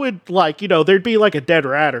way. I would like, there'd be like a dead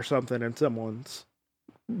rat or something in someone's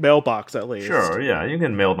mailbox at least. Sure, yeah, you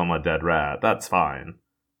can mail them a dead rat. That's fine.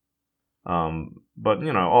 But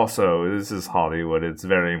also this is Hollywood. It's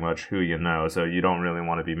very much who you know, so you don't really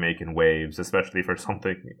want to be making waves, especially for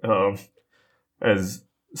something as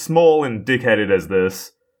small and dickheaded as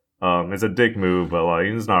this. It's a dick move, but like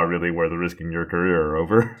it's not really worth risking your career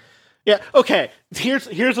over. Yeah. Okay.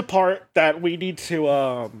 Here's a part that we need to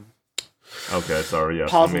Okay. Sorry.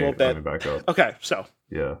 Yes. Pause a little bit. Let me back up. Okay. So.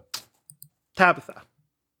 Yeah. Tabitha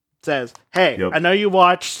says, "Hey, I know you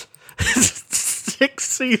watched 6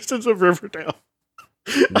 seasons of Riverdale."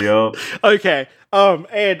 Yep. Okay.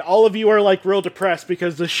 And all of you are like real depressed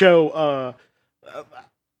because the show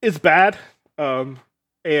is bad.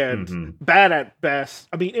 And bad at best.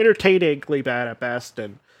 I mean, entertainingly bad at best,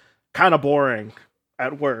 and kind of boring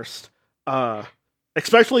at worst.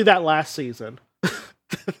 Especially that last season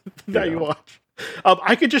that you watch.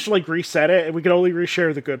 I could just like reset it, and we could only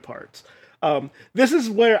reshare the good parts. This is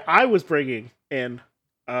where I was bringing in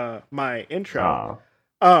my intro.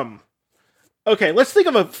 Okay, let's think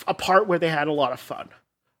of a part where they had a lot of fun.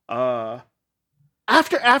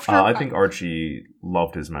 After I think Archie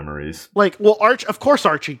loved his memories. Like, well, of course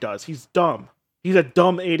Archie does. He's dumb. He's a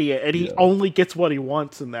dumb idiot, and he only gets what he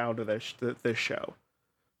wants out of this show.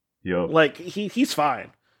 Yep. Like he's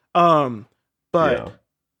fine. But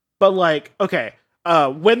like, okay,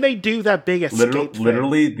 when they do that big escape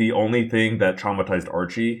literally the only thing that traumatized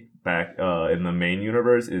Archie back in the main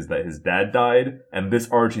universe is that his dad died, and this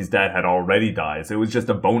Archie's dad had already died, so it was just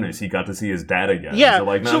a bonus. He got to see his dad again. Yeah, so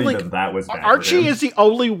like not even that was bad. Archie is the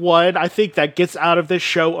only one I think that gets out of this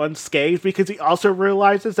show unscathed because he also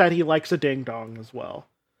realizes that he likes a ding dong as well.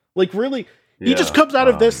 Like really, he just comes out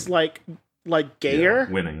of this like gayer,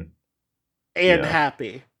 winning, and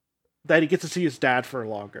happy that he gets to see his dad for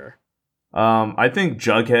longer. I think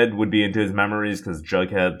Jughead would be into his memories because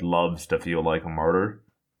Jughead loves to feel like a martyr.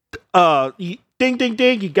 Ding, ding,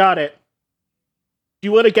 ding, you got it. Do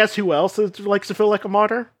you want to guess who else likes to feel like a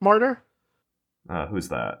martyr? Who's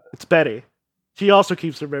that? It's Betty. She also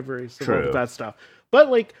keeps her memories of all the bad stuff. But,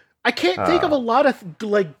 like, I can't think of a lot of,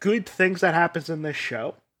 like, good things that happens in this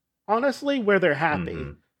show, honestly, where they're happy.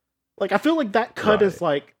 Mm-hmm. Like, I feel like that cut is,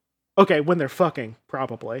 like, okay, when they're fucking,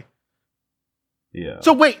 probably. Yeah.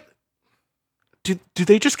 So, wait. Do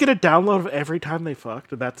they just get a download of every time they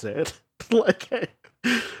fucked, and that's it? Like...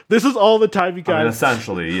 This is all the time you guys... I mean,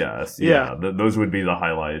 essentially, yes. Yeah. Those would be the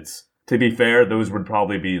highlights. To be fair, those would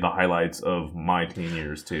probably be the highlights of my teen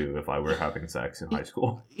years, too, if I were having sex in high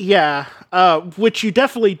school. Yeah. Which you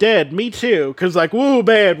definitely did. Me, too. Because, like, woo,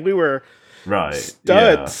 man, we were... Right.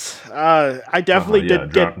 Studs. Yeah. I definitely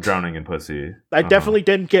did get... Drowning in pussy. I definitely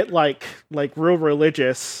didn't get, like real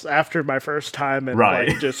religious after my first time and,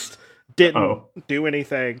 like, just didn't do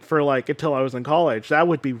anything for, like, until I was in college. That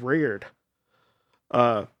would be weird.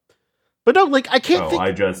 But no, like I can't think.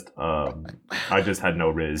 I just had no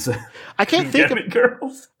riz. I can't think of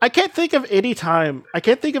girls. I can't think of any time. I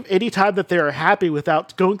can't think of any time that they are happy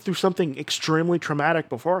without going through something extremely traumatic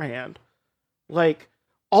beforehand. Like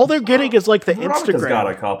all they're getting is like the Veronica's Instagram. Got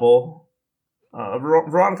a couple.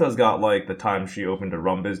 Veronica's got like the time she opened a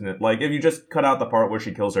rum business. Like if you just cut out the part where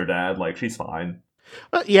she kills her dad, like she's fine.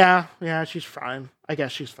 Yeah, she's fine. I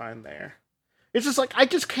guess she's fine there. It's just like I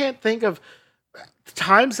just can't think of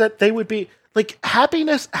times that they would be like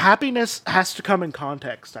happiness has to come in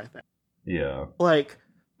context, I think. Yeah. Like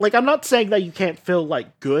I'm not saying that you can't feel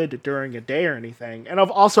like good during a day or anything. And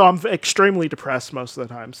I'm extremely depressed most of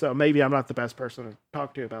the time. So maybe I'm not the best person to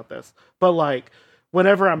talk to about this. But like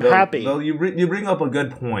whenever I'm happy. Well, you bring up a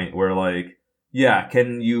good point where like, yeah,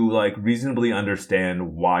 can you like reasonably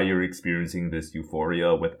understand why you're experiencing this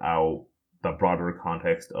euphoria without the broader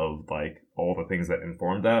context of like all the things that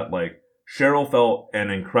informed that? Like Cheryl felt an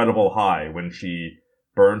incredible high when she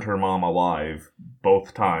burned her mom alive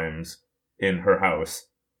both times in her house.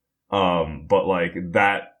 But like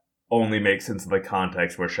that only makes sense in the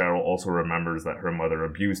context where Cheryl also remembers that her mother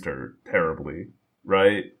abused her terribly,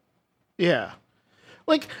 right? Yeah.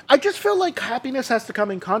 Like, I just feel like happiness has to come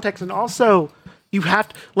in context, and also you have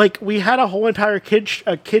to, like, we had a whole entire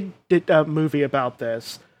kid movie about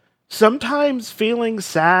this. Sometimes feeling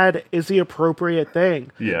sad is the appropriate thing.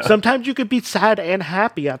 Yeah. Sometimes you could be sad and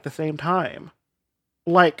happy at the same time.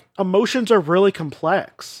 Like, emotions are really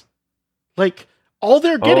complex. Like, all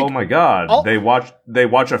they're getting... Oh my god, they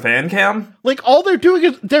watch a fan cam? Like, all they're doing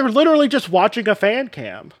is they're literally just watching a fan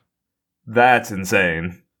cam. That's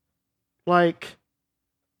insane. Like,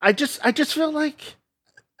 I just feel like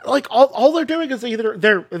all they're doing is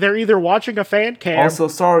they're either watching a fan cam. Also,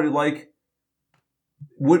 sorry, like,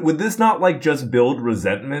 would this not, like, just build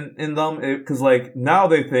resentment in them? Because, like, now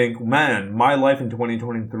they think, man, my life in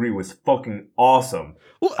 2023 was fucking awesome.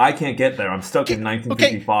 Well, I can't get there. I'm stuck in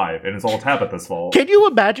 1955, and it's all Tabitha's fault. Can you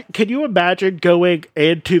imagine going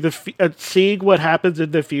into seeing what happens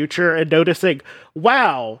in the future and noticing,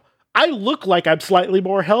 wow, I look like I'm slightly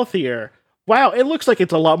more healthier. Wow, it looks like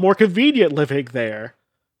it's a lot more convenient living there.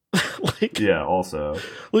 Like, yeah, also.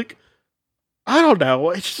 Like, I don't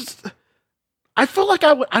know. It's just... I feel like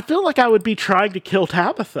I would be trying to kill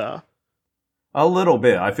Tabitha. A little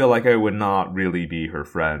bit. I feel like I would not really be her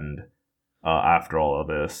friend after all of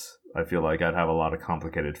this. I feel like I'd have a lot of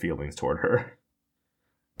complicated feelings toward her.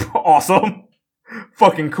 Awesome.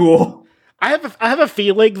 Fucking cool. I have a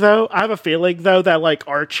feeling though that, like,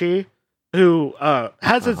 Archie, who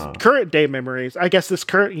has his current day memories, I guess this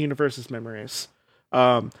current universe's memories,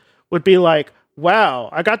 would be like, wow,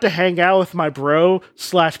 I got to hang out with my bro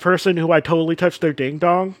 / person who I totally touched their ding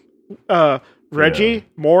dong, Reggie,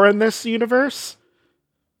 more in this universe.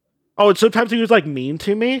 Oh, and sometimes he was, like, mean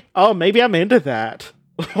to me. Oh, maybe I'm into that.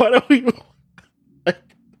 Why don't we?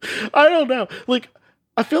 I don't know. Like,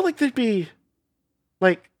 I feel like they'd be,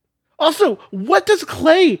 like. Also, what does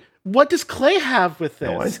Clay have with this?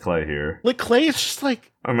 Why is Clay here? Like, Clay is just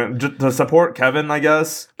like... I mean, to support Kevin, I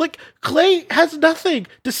guess. Like, Clay has nothing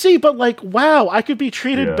to see but, like, wow, I could be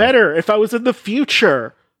treated better if I was in the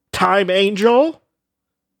future. Time angel?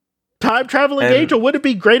 Time traveling angel? Wouldn't it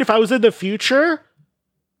be great if I was in the future?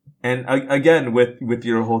 And again, with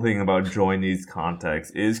your whole thing about joy in these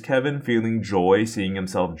contexts, is Kevin feeling joy seeing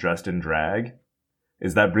himself dressed in drag?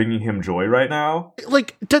 Is that bringing him joy right now?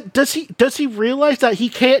 Like, does he realize that he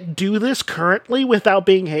can't do this currently without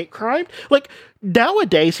being hate crimed? Like,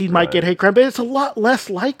 nowadays he might get hate crime, but it's a lot less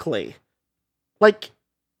likely. Like,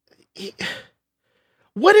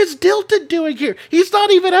 what is Dilton doing here? He's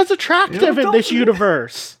not even as attractive in this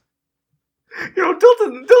universe. You know,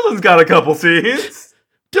 Dilton's got a couple scenes.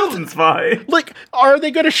 Dilton's fine. Like, are they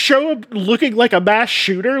going to show him looking like a mass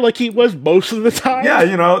shooter like he was most of the time? Yeah,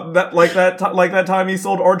 you know, that time he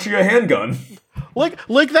sold Archie a handgun. Like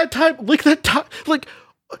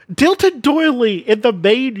Dilton Doily in the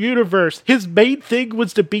main universe, his main thing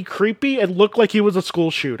was to be creepy and look like he was a school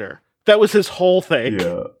shooter. That was his whole thing.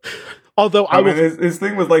 Yeah. Although his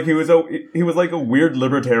thing was like he was like a weird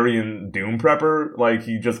libertarian doom prepper. Like,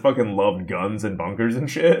 he just fucking loved guns and bunkers and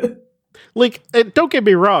shit. Like, don't get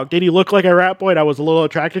me wrong. Did he look like a rat boy and I was a little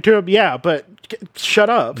attracted to him? Yeah, but shut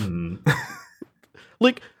up.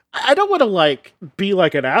 Like, I don't want to, like, be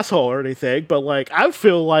like an asshole or anything, but, like, I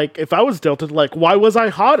feel like if I was Dilton, like, why was I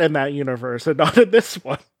hot in that universe and not in this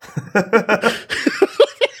one?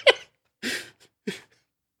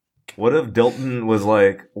 What if Dilton was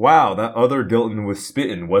like, wow, that other Dilton was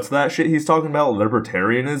spitting. What's that shit he's talking about?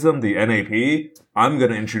 Libertarianism? The NAP? I'm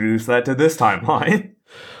gonna introduce that to this timeline.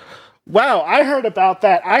 Wow, I heard about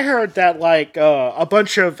that. I heard that, like, a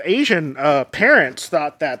bunch of Asian parents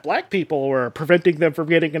thought that black people were preventing them from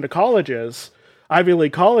getting into colleges, Ivy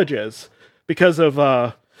League colleges, because of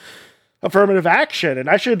affirmative action. And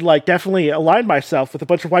I should, like, definitely align myself with a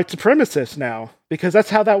bunch of white supremacists now, because that's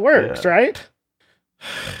how that works, right?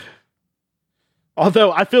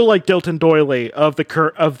 Although I feel like Dilton Doily of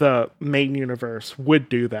the main universe would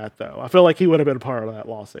do that, though. I feel like he would have been a part of that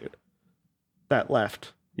lawsuit that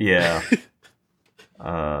left. Yeah.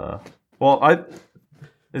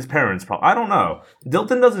 His parents probably. I don't know.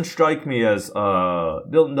 Dilton doesn't strike me as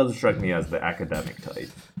the academic type.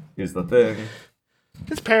 Is the thing.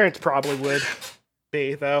 His parents probably would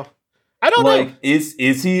be, though. I don't know. Is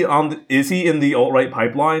he in the alt-right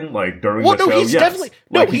pipeline? Like, during the show? He's yes.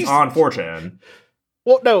 Definitely he's on 4chan.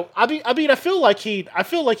 Well, no. I mean, I feel like he'd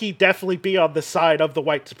definitely be on the side of the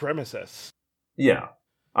white supremacists. Yeah.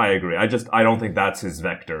 I agree. I don't think that's his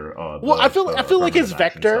vector. I feel like his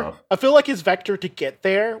vector. I feel like his vector to get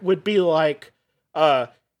there would be like,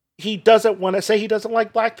 he doesn't want to say he doesn't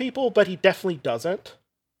like black people, but he definitely doesn't.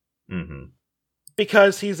 Mm-hmm.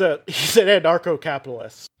 Because he's an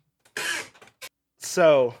anarcho-capitalist.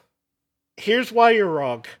 So, here's why you're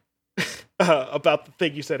wrong about the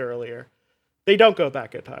thing you said earlier. They don't go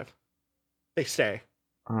back in time. They stay.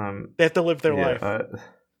 They have to live their life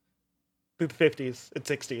through the 50s and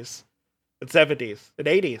 60s and 70s and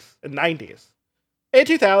 80s and 90s and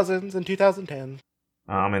 2000s and 2010s.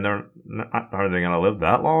 I mean, are they going to live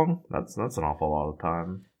that long? That's an awful lot of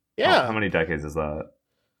time. Yeah. How many decades is that?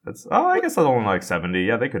 I guess that's only like 70.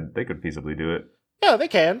 Yeah, they could feasibly do it. Yeah, they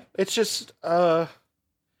can. It's just, I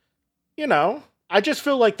just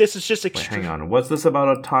feel like this is just extreme. Wait, hang on. What's this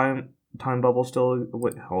about a time bubble still?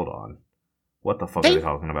 Wait, hold on. What the fuck are they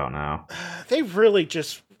talking about now? They really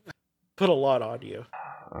just put a lot on you.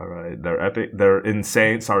 All right, they're epic. They're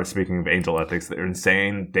insane. Sorry, speaking of angel ethics, their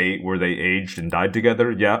insane date where they aged and died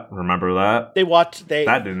together. Yeah, remember that?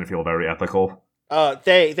 That didn't feel very ethical.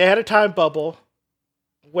 They had a time bubble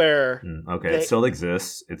where it still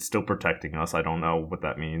exists. It's still protecting us. I don't know what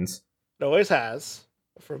that means. It always has.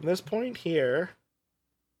 From this point here,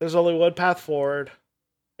 there's only one path forward,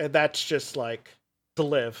 and that's just like to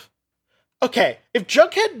live. Okay, if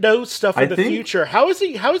Jughead knows stuff in the future, how is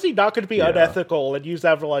he not going to be unethical and use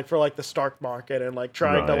that for the stock market and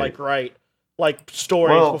trying to write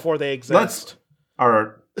stories before they exist?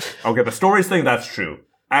 Okay, the stories thing, that's true.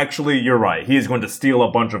 Actually, you're right. He is going to steal a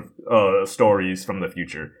bunch of stories from the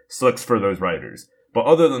future. Sucks for those writers. But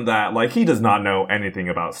other than that, he does not know anything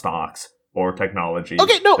about stocks or technology. All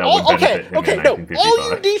you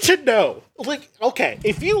need to know,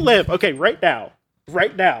 if you live, right now,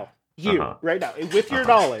 right now, with your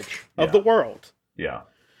knowledge of the world. Yeah.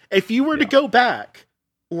 If you were to go back,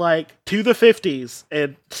 to the 50s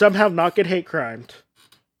and somehow not get hate crimed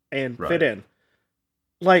and fit in,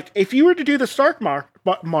 if you were to do the stock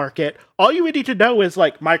market, all you would need to know is,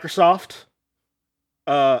 Microsoft,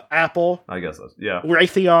 Apple. I guess that's,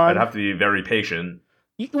 Raytheon. I'd have to be very patient.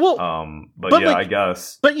 I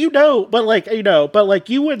guess. But you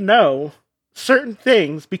would know certain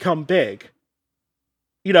things become big.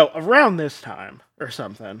 Around this time or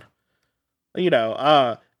something. You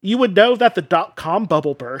would know that the .com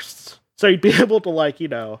bubble bursts. So you'd be able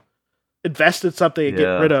to invest in something and get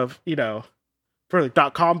rid of, for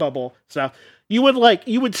the .com bubble stuff. You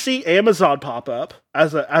would see Amazon pop up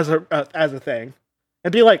as a thing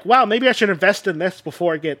and be like, wow, maybe I should invest in this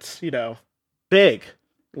before it gets, big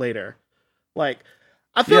later. I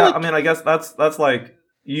guess that's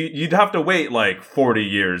you'd have to wait 40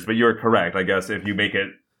 years, but you're correct. I guess if you make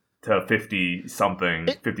it to 50 something,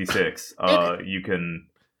 56, you can.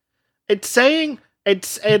 It's saying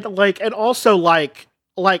and also I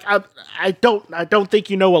don't think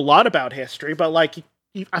you know a lot about history, but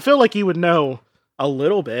I feel like you would know a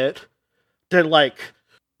little bit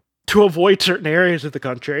to avoid certain areas of the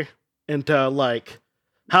country and to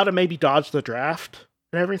how to maybe dodge the draft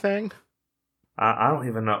and everything. I don't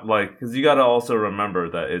even know, because you got to also remember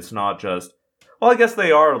that it's not just. Well, I guess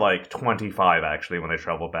they are 25 actually when they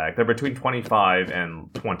travel back. They're between 25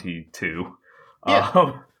 and 22.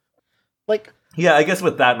 Yeah. Yeah, I guess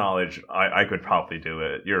with that knowledge, I could probably do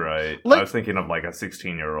it. You're right. I was thinking of a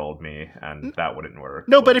 16-year-old me, and that wouldn't work.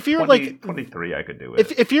 No, but if you're 23, I could do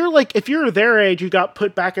it. If you're their age, you got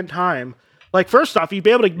put back in time. First off, you'd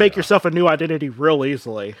be able to make yourself a new identity real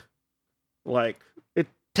easily. It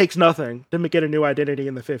takes nothing to get a new identity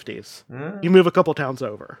in the 50s. You move a couple towns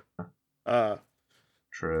over.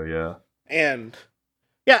 True, yeah. And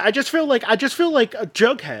I just feel like a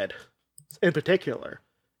Jughead in particular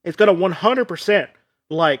is going to 100%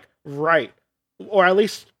 write, or at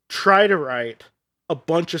least try to write, a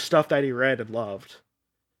bunch of stuff that he read and loved.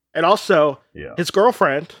 And also, his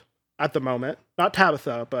girlfriend at the moment, not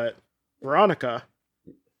Tabitha, but Veronica,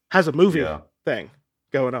 has a movie thing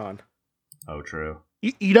going on. Oh, true.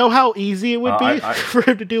 You know how easy it would be for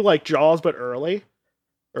him to do Jaws, but earlier?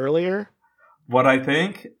 What I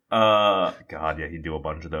think, he'd do a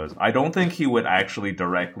bunch of those. I don't think he would actually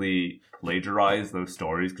directly plagiarize those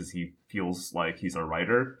stories because he feels like he's a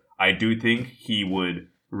writer. I do think he would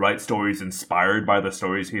write stories inspired by the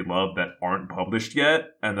stories he loved that aren't published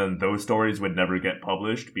yet, and then those stories would never get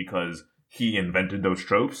published because he invented those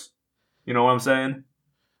tropes. You know what I'm saying?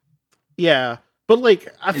 Yeah, but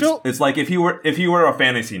I feel it's like if you were a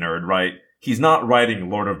fantasy nerd, right? He's not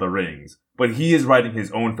writing Lord of the Rings, but he is writing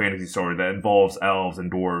his own fantasy story that involves elves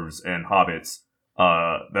and dwarves and hobbits.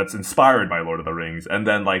 That's inspired by Lord of the Rings, and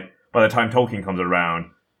then by the time Tolkien comes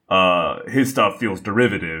around, his stuff feels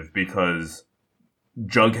derivative because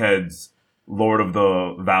Jughead's Lord of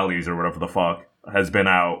the Valleys or whatever the fuck has been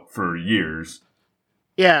out for years.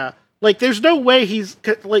 Yeah, there's no way he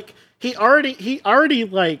already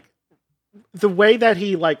the way that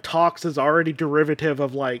he like talks is already derivative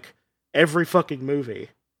of like every fucking movie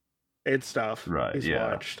and stuff he's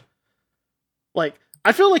watched. Like,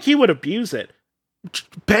 I feel like he would abuse it.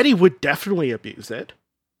 Betty would definitely abuse it.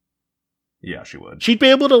 Yeah, she would. She'd be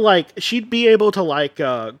able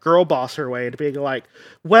to girl boss her way into being like,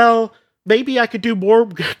 well, maybe I could do more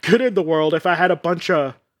good in the world if I had a bunch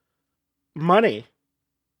of money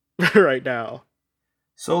right now.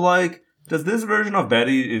 So, like, does this version of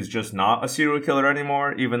Betty is just not a serial killer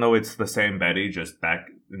anymore, even though it's the same Betty, just back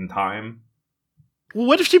in time? Well,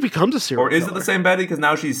 what if she becomes a serial killer? Or is it the same Betty because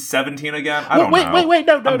now she's 17 again? I don't know. Wait,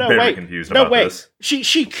 no, I'm very confused about this.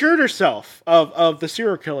 She cured herself of the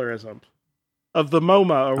serial killerism. Of the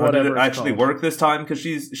MoMA or whatever. Did it actually work this time? Because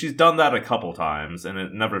she's done that a couple times, and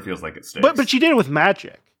it never feels like it sticks. But she did it with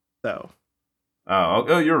magic, though.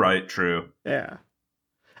 Oh, you're right. True. Yeah.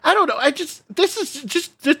 I don't know.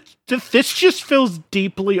 This just feels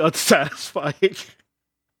deeply unsatisfying.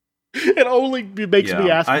 It only makes me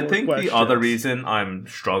ask more questions. I think the other reason I'm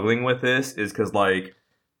struggling with this is because, like,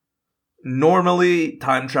 normally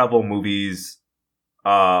time travel movies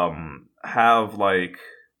have, like,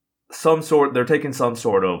 they're taking some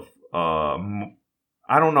sort of,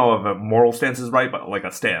 I don't know if a moral stance is right, but like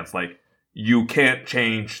a stance. Like, you can't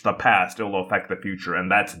change the past, it will affect the future, and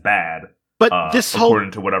that's bad. But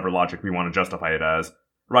according to whatever logic we want to justify it as.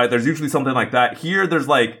 Right, there's usually something like that. Here, there's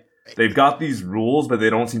like, they've got these rules, but they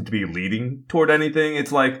don't seem to be leading toward anything.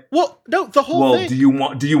 It's like, well, no, the whole thing. Do you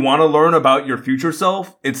want to learn about your future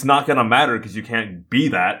self? It's not going to matter because you can't be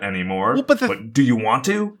that anymore. Well, but do you want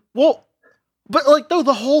to? Well, but like, no,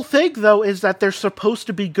 the whole thing though is that there's supposed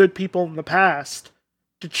to be good people in the past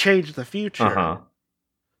to change the future. Uh-huh.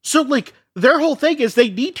 So like, their whole thing is they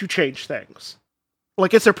need to change things.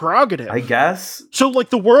 Like, it's a prerogative, I guess. So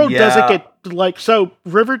like, the world doesn't get like, so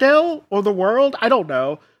Riverdale or the world, I don't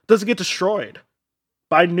know, doesn't get destroyed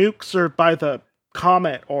by nukes or by the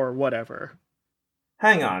comet or whatever.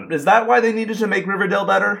 Hang on, is that why they needed to make Riverdale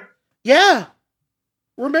better? Yeah.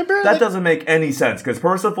 Remember? That doesn't make any sense, because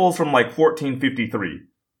Percival's from, like, 1453.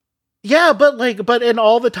 Yeah, but in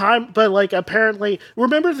all the time, but, like, apparently...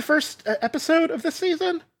 Remember the first episode of the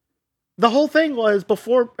season? The whole thing was,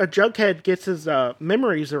 before a Jughead gets his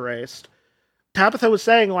memories erased, Tabitha was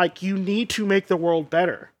saying, like, you need to make the world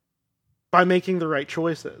better by making the right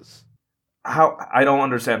choices. How? I don't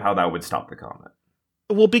understand how that would stop the comet.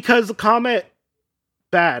 Well, because the comet...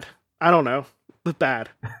 Bad. I don't know. Bad.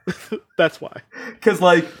 That's why. Because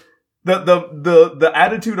like the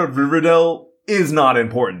attitude of Riverdale is not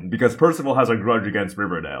important because Percival has a grudge against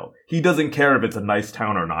Riverdale. He doesn't care if it's a nice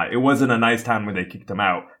town or not. It wasn't a nice town when they kicked him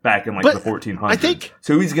out back in like the 1400s. I think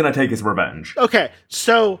so. He's gonna take his revenge. Okay,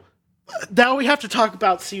 so now we have to talk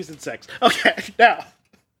about season 6. Okay,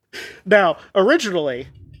 now originally,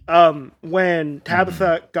 when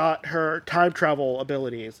Tabitha got her time travel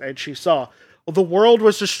abilities and she saw. The world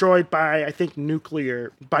was destroyed by, I think,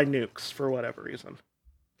 nukes for whatever reason.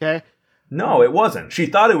 Okay? No, it wasn't. She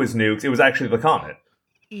thought it was nukes. It was actually the comet.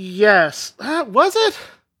 Yes. Was it?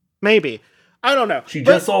 Maybe. I don't know. She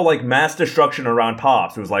just saw, like, mass destruction around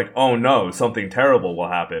Pops. It was like, oh no, something terrible will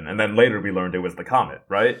happen. And then later we learned it was the comet,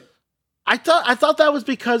 right? I thought that was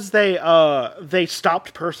because they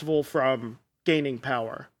stopped Percival from gaining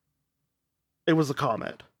power. It was a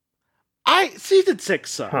comet. Season 6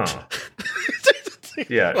 sucked. Huh.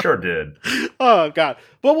 Yeah, sure did. Oh god.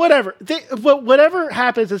 But whatever. Whatever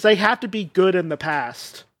happens is they have to be good in the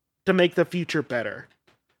past to make the future better.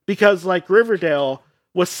 Because like Riverdale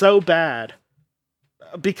was so bad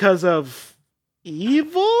because of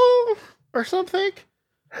evil or something.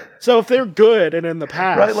 So if they're good and in the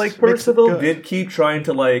past, right? Like Percival did keep trying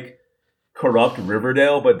to like corrupt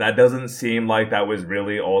Riverdale, but that doesn't seem like that was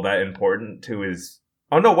really all that important to his.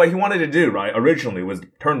 Oh no, what he wanted to do, right, originally was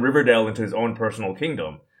turn Riverdale into his own personal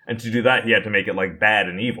kingdom. And to do that, he had to make it, like, bad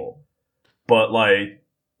and evil. But, like,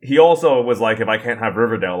 he also was like, if I can't have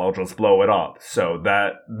Riverdale, I'll just blow it up. So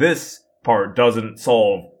that this part doesn't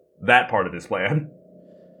solve that part of his plan.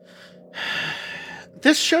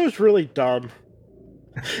 This show's really dumb.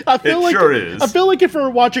 I feel it sure is. I feel like if we were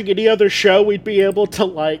watching any other show, we'd be able to,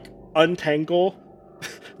 like, untangle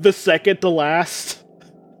the second to last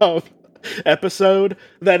episode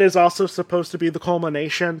that is also supposed to be the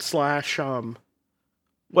culmination /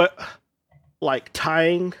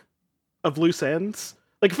 tying of loose ends.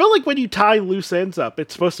 Like, I feel like when you tie loose ends up,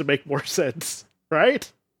 it's supposed to make more sense,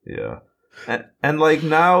 right? Yeah. And like,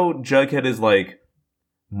 now Jughead is, like,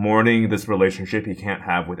 mourning this relationship he can't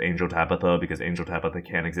have with Angel Tabitha because Angel Tabitha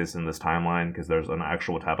can't exist in this timeline because there's an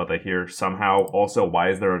actual Tabitha here. Somehow, also,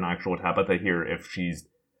 why is there an actual Tabitha here if she's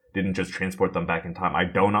didn't just transport them back in time. I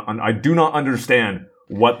do not understand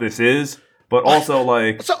what this is. But also,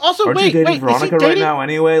 like, so also, aren't you dating Veronica right now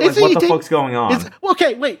anyway? Like, what the fuck's going on?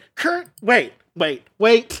 Okay, wait.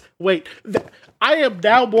 Wait. I am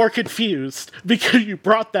now more confused because you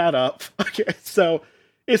brought that up. Okay, so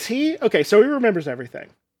is he... Okay, so he remembers everything.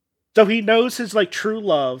 So he knows his, like, true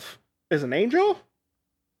love is an angel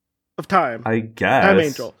of time. I guess. Time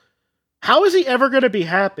angel. How is he ever going to be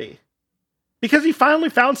happy? Because he finally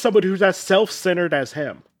found someone who's as self-centered as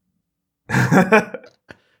him.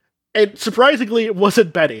 And surprisingly, it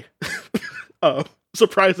wasn't Betty. Oh,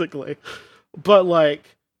 surprisingly. But,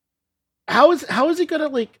 like, how is he gonna,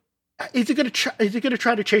 like... Is he gonna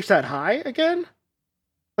try to chase that high again?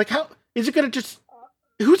 Like, how... Is he gonna just...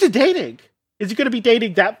 Who's he dating? Is he gonna be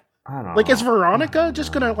dating that... I don't know. Like, is Veronica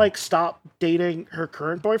just gonna, like, stop dating her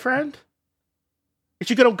current boyfriend? Is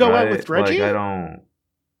she gonna go out with Reggie? Like, I don't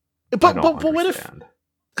But what if...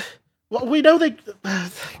 Well, we know they...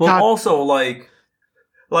 Well, also,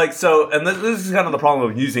 so, and this is kind of the problem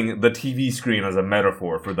of using the TV screen as a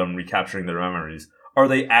metaphor for them recapturing their memories. Are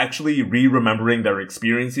they actually re-remembering their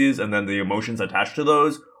experiences and then the emotions attached to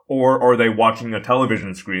those? Or are they watching a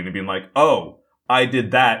television screen and being like, oh, I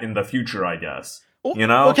did that in the future, I guess? You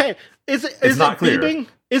know? Okay, is it beaming?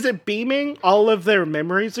 Is it beaming all of their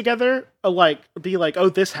memories together? Like, be like, oh,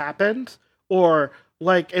 this happened? Or,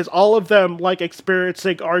 like, is all of them, like,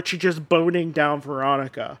 experiencing Archie just boning down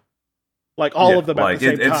Veronica? Like, all of them at the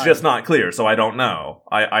same time. It's just not clear, so I don't know.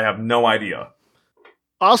 I have no idea.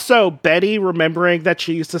 Also, Betty remembering that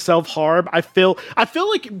she used to self-harm, I feel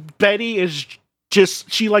like Betty is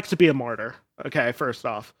just... She likes to be a martyr. Okay, first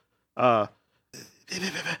off. But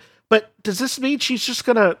does this mean she's just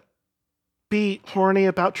gonna be horny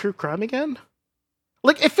about true crime again?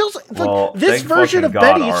 Like, it feels like this version of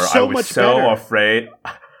Betty is so much better.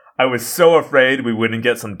 I was so afraid we wouldn't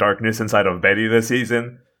get some darkness inside of Betty this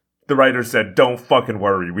season. The writer said, "Don't fucking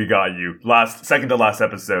worry, we got you." Second to last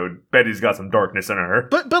episode, Betty's got some darkness in her.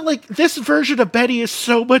 But like, this version of Betty is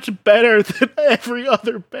so much better than every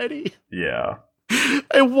other Betty. Yeah.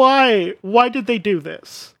 And why? Why did they do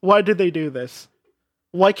this? Why did they do this?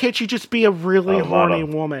 Why can't she just be a really horny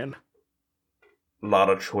woman? A lot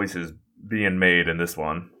of choices being made in this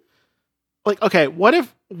one. Like, okay, what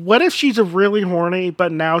if she's a really horny,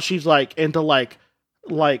 but now she's like into like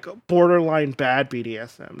borderline bad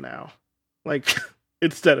BDSM now, like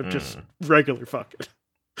instead of just regular fucking.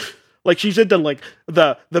 Like, she's into like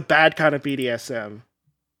the bad kind of BDSM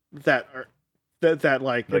that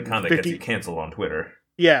like the kind that gets you canceled on Twitter.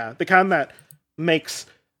 Yeah, the kind that makes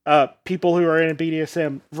people who are in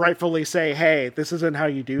BDSM rightfully say, "Hey, this isn't how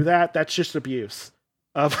you do that. That's just abuse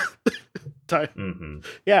of time." Mm-hmm.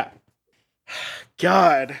 Yeah.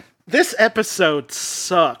 God. This episode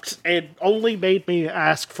sucked. It only made me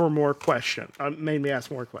ask more questions.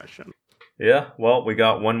 Yeah, well, we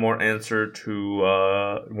got one more answer to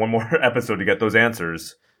one more episode to get those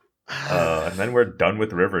answers, and then we're done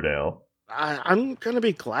with Riverdale. I'm gonna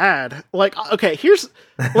be glad. Like, okay, here's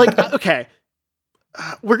like, okay,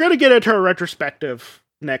 we're gonna get into a retrospective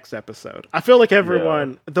next episode. I feel like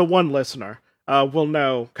everyone, the one listener, will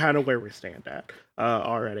know kind of where we stand at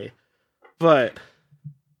already, but.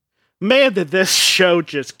 Man, did this show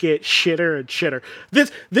just get shitter and shitter.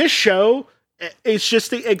 This show is just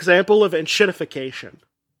the example of enshittification.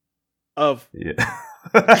 I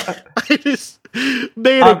just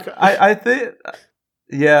made I think...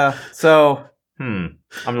 Yeah, so... I'm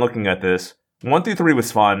looking at this. 1 through 3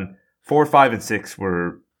 was fun. 4, 5, and 6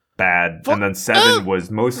 were bad. And then 7 was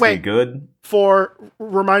mostly good. 4...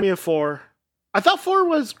 Remind me of 4. I thought 4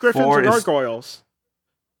 was Griffins and Gargoyles.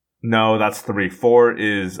 No, that's 3. 4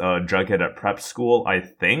 is Jughead at prep school, I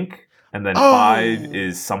think. And then 5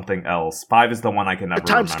 is something else. 5 is the one I can never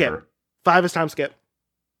remember. Skip. 5 is time skip.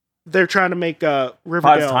 They're trying to make Riverdale.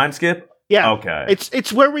 5 is time skip? Yeah. Okay.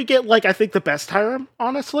 It's where we get, like, I think the best time,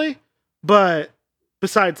 honestly. But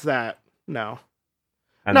besides that, no.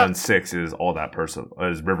 And then 6 is all that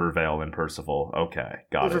is Riverdale and Percival. Okay,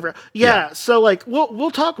 got it. Yeah, so, like,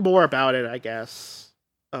 we'll talk more about it, I guess.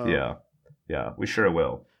 Yeah, we sure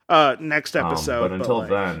will. Next episode. But until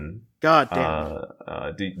then, God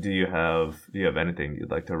damn. Do you have anything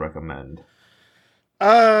you'd like to recommend?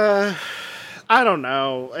 I don't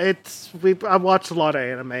know. I watched a lot of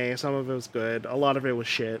anime. Some of it was good. A lot of it was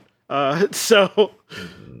shit. So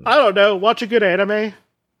I don't know. Watch a good anime.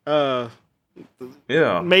 Yeah.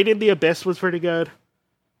 Made in the Abyss was pretty good.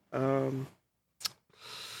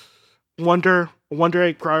 Wonder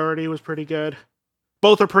Egg Priority was pretty good.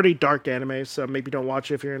 Both are pretty dark animes, so maybe don't watch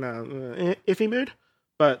it if you're in a iffy mood.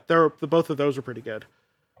 But both of those are pretty good.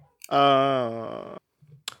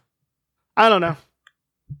 I don't know.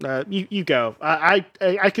 You go.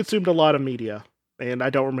 I consumed a lot of media, and I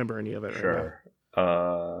don't remember any of it. Sure.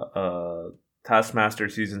 Taskmaster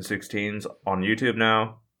season 16's on YouTube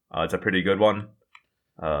now. It's a pretty good one.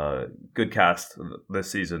 Good cast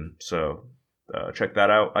this season, so check that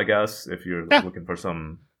out. I guess if you're looking for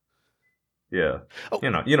some, you know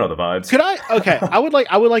the vibes. Could I? Okay, I would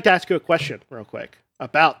like to ask you a question real quick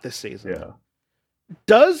about this season. Yeah.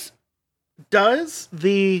 Does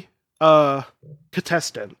the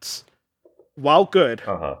contestants, while good,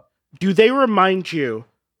 do they remind you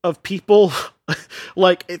of people?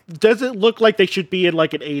 Like, does it look like they should be in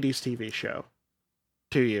like an 80s TV show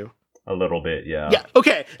to you? A little bit, yeah. Yeah.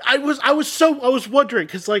 Okay. I was wondering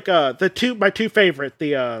because like my two favorite,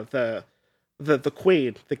 the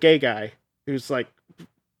queen, the gay guy who's like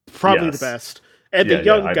probably the best, and the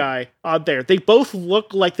young guy on there. They both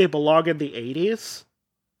look like they belong in the 80s.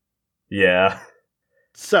 Yeah.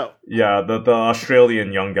 So yeah, the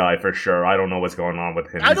Australian young guy for sure. I don't know what's going on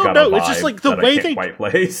with him. I don't know. It's just like the way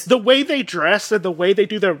they dress and the way they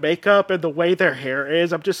do their makeup and the way their hair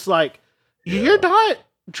is. I'm just like, you're not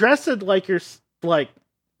dressing like you're like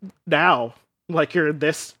now, like you're in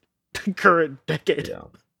this current decade. Yeah.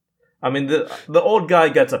 I mean, the old guy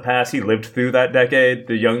gets a pass. He lived through that decade.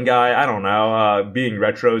 The young guy, I don't know, being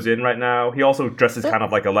retro's in right now. He also dresses kind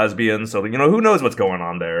of like a lesbian, so, who knows what's going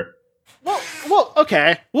on there. Well,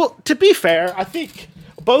 okay. Well, to be fair, I think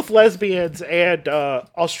both lesbians and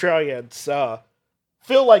Australians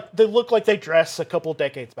feel like they look like they dress a couple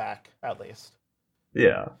decades back, at least.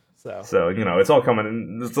 Yeah. So it's all coming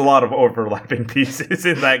in. There's a lot of overlapping pieces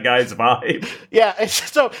in that guy's vibe. Yeah,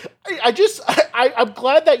 so I'm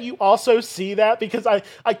glad that you also see that, because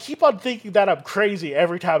I keep on thinking that I'm crazy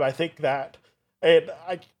every time I think that. And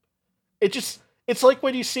it's like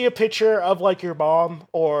when you see a picture of like your mom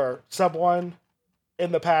or someone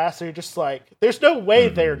in the past, and you're just like, there's no way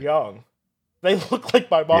they're young. They look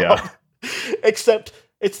like my mom. Yeah. Except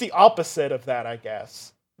it's the opposite of that, I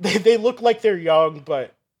guess. They look like they're young,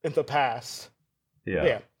 but in the past.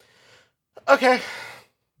 Yeah. Okay.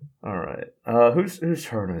 All right. Whose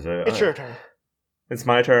turn is it? It's your turn. It's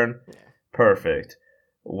my turn? Yeah. Perfect.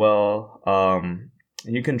 Well,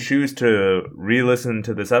 you can choose to re-listen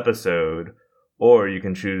to this episode, or you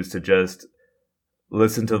can choose to just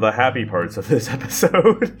listen to the happy parts of this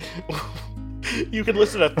episode. You can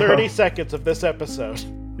listen to 30 seconds of this episode.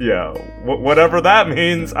 Yeah, whatever that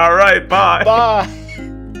means. All right, bye. Bye.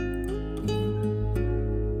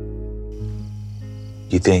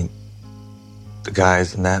 You think the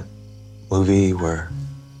guys in that movie were,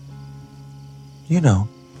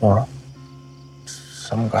 Well,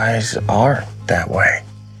 some guys are that way.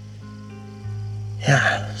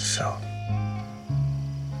 Yeah, so.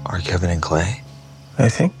 Are Kevin and Clay? I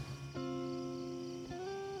think.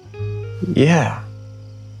 Yeah.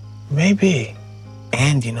 Maybe.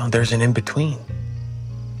 And, there's an in-between.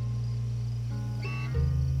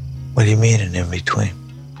 What do you mean an in-between?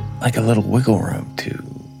 Like a little wiggle room to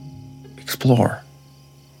explore.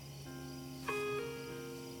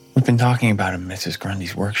 We've been talking about in Mrs.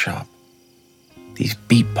 Grundy's workshop. These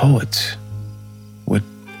beat poets would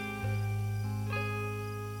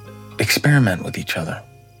experiment with each other,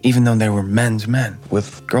 even though they were men's men,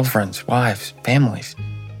 with girlfriends, wives, families.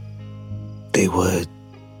 They would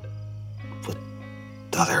with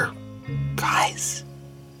other guys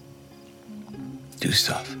do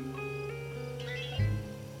stuff.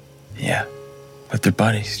 Yeah, with their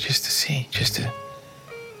buddies, just to see, just to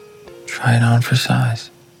try it on for size.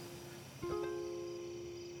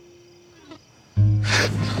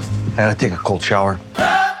 I gotta take a cold shower.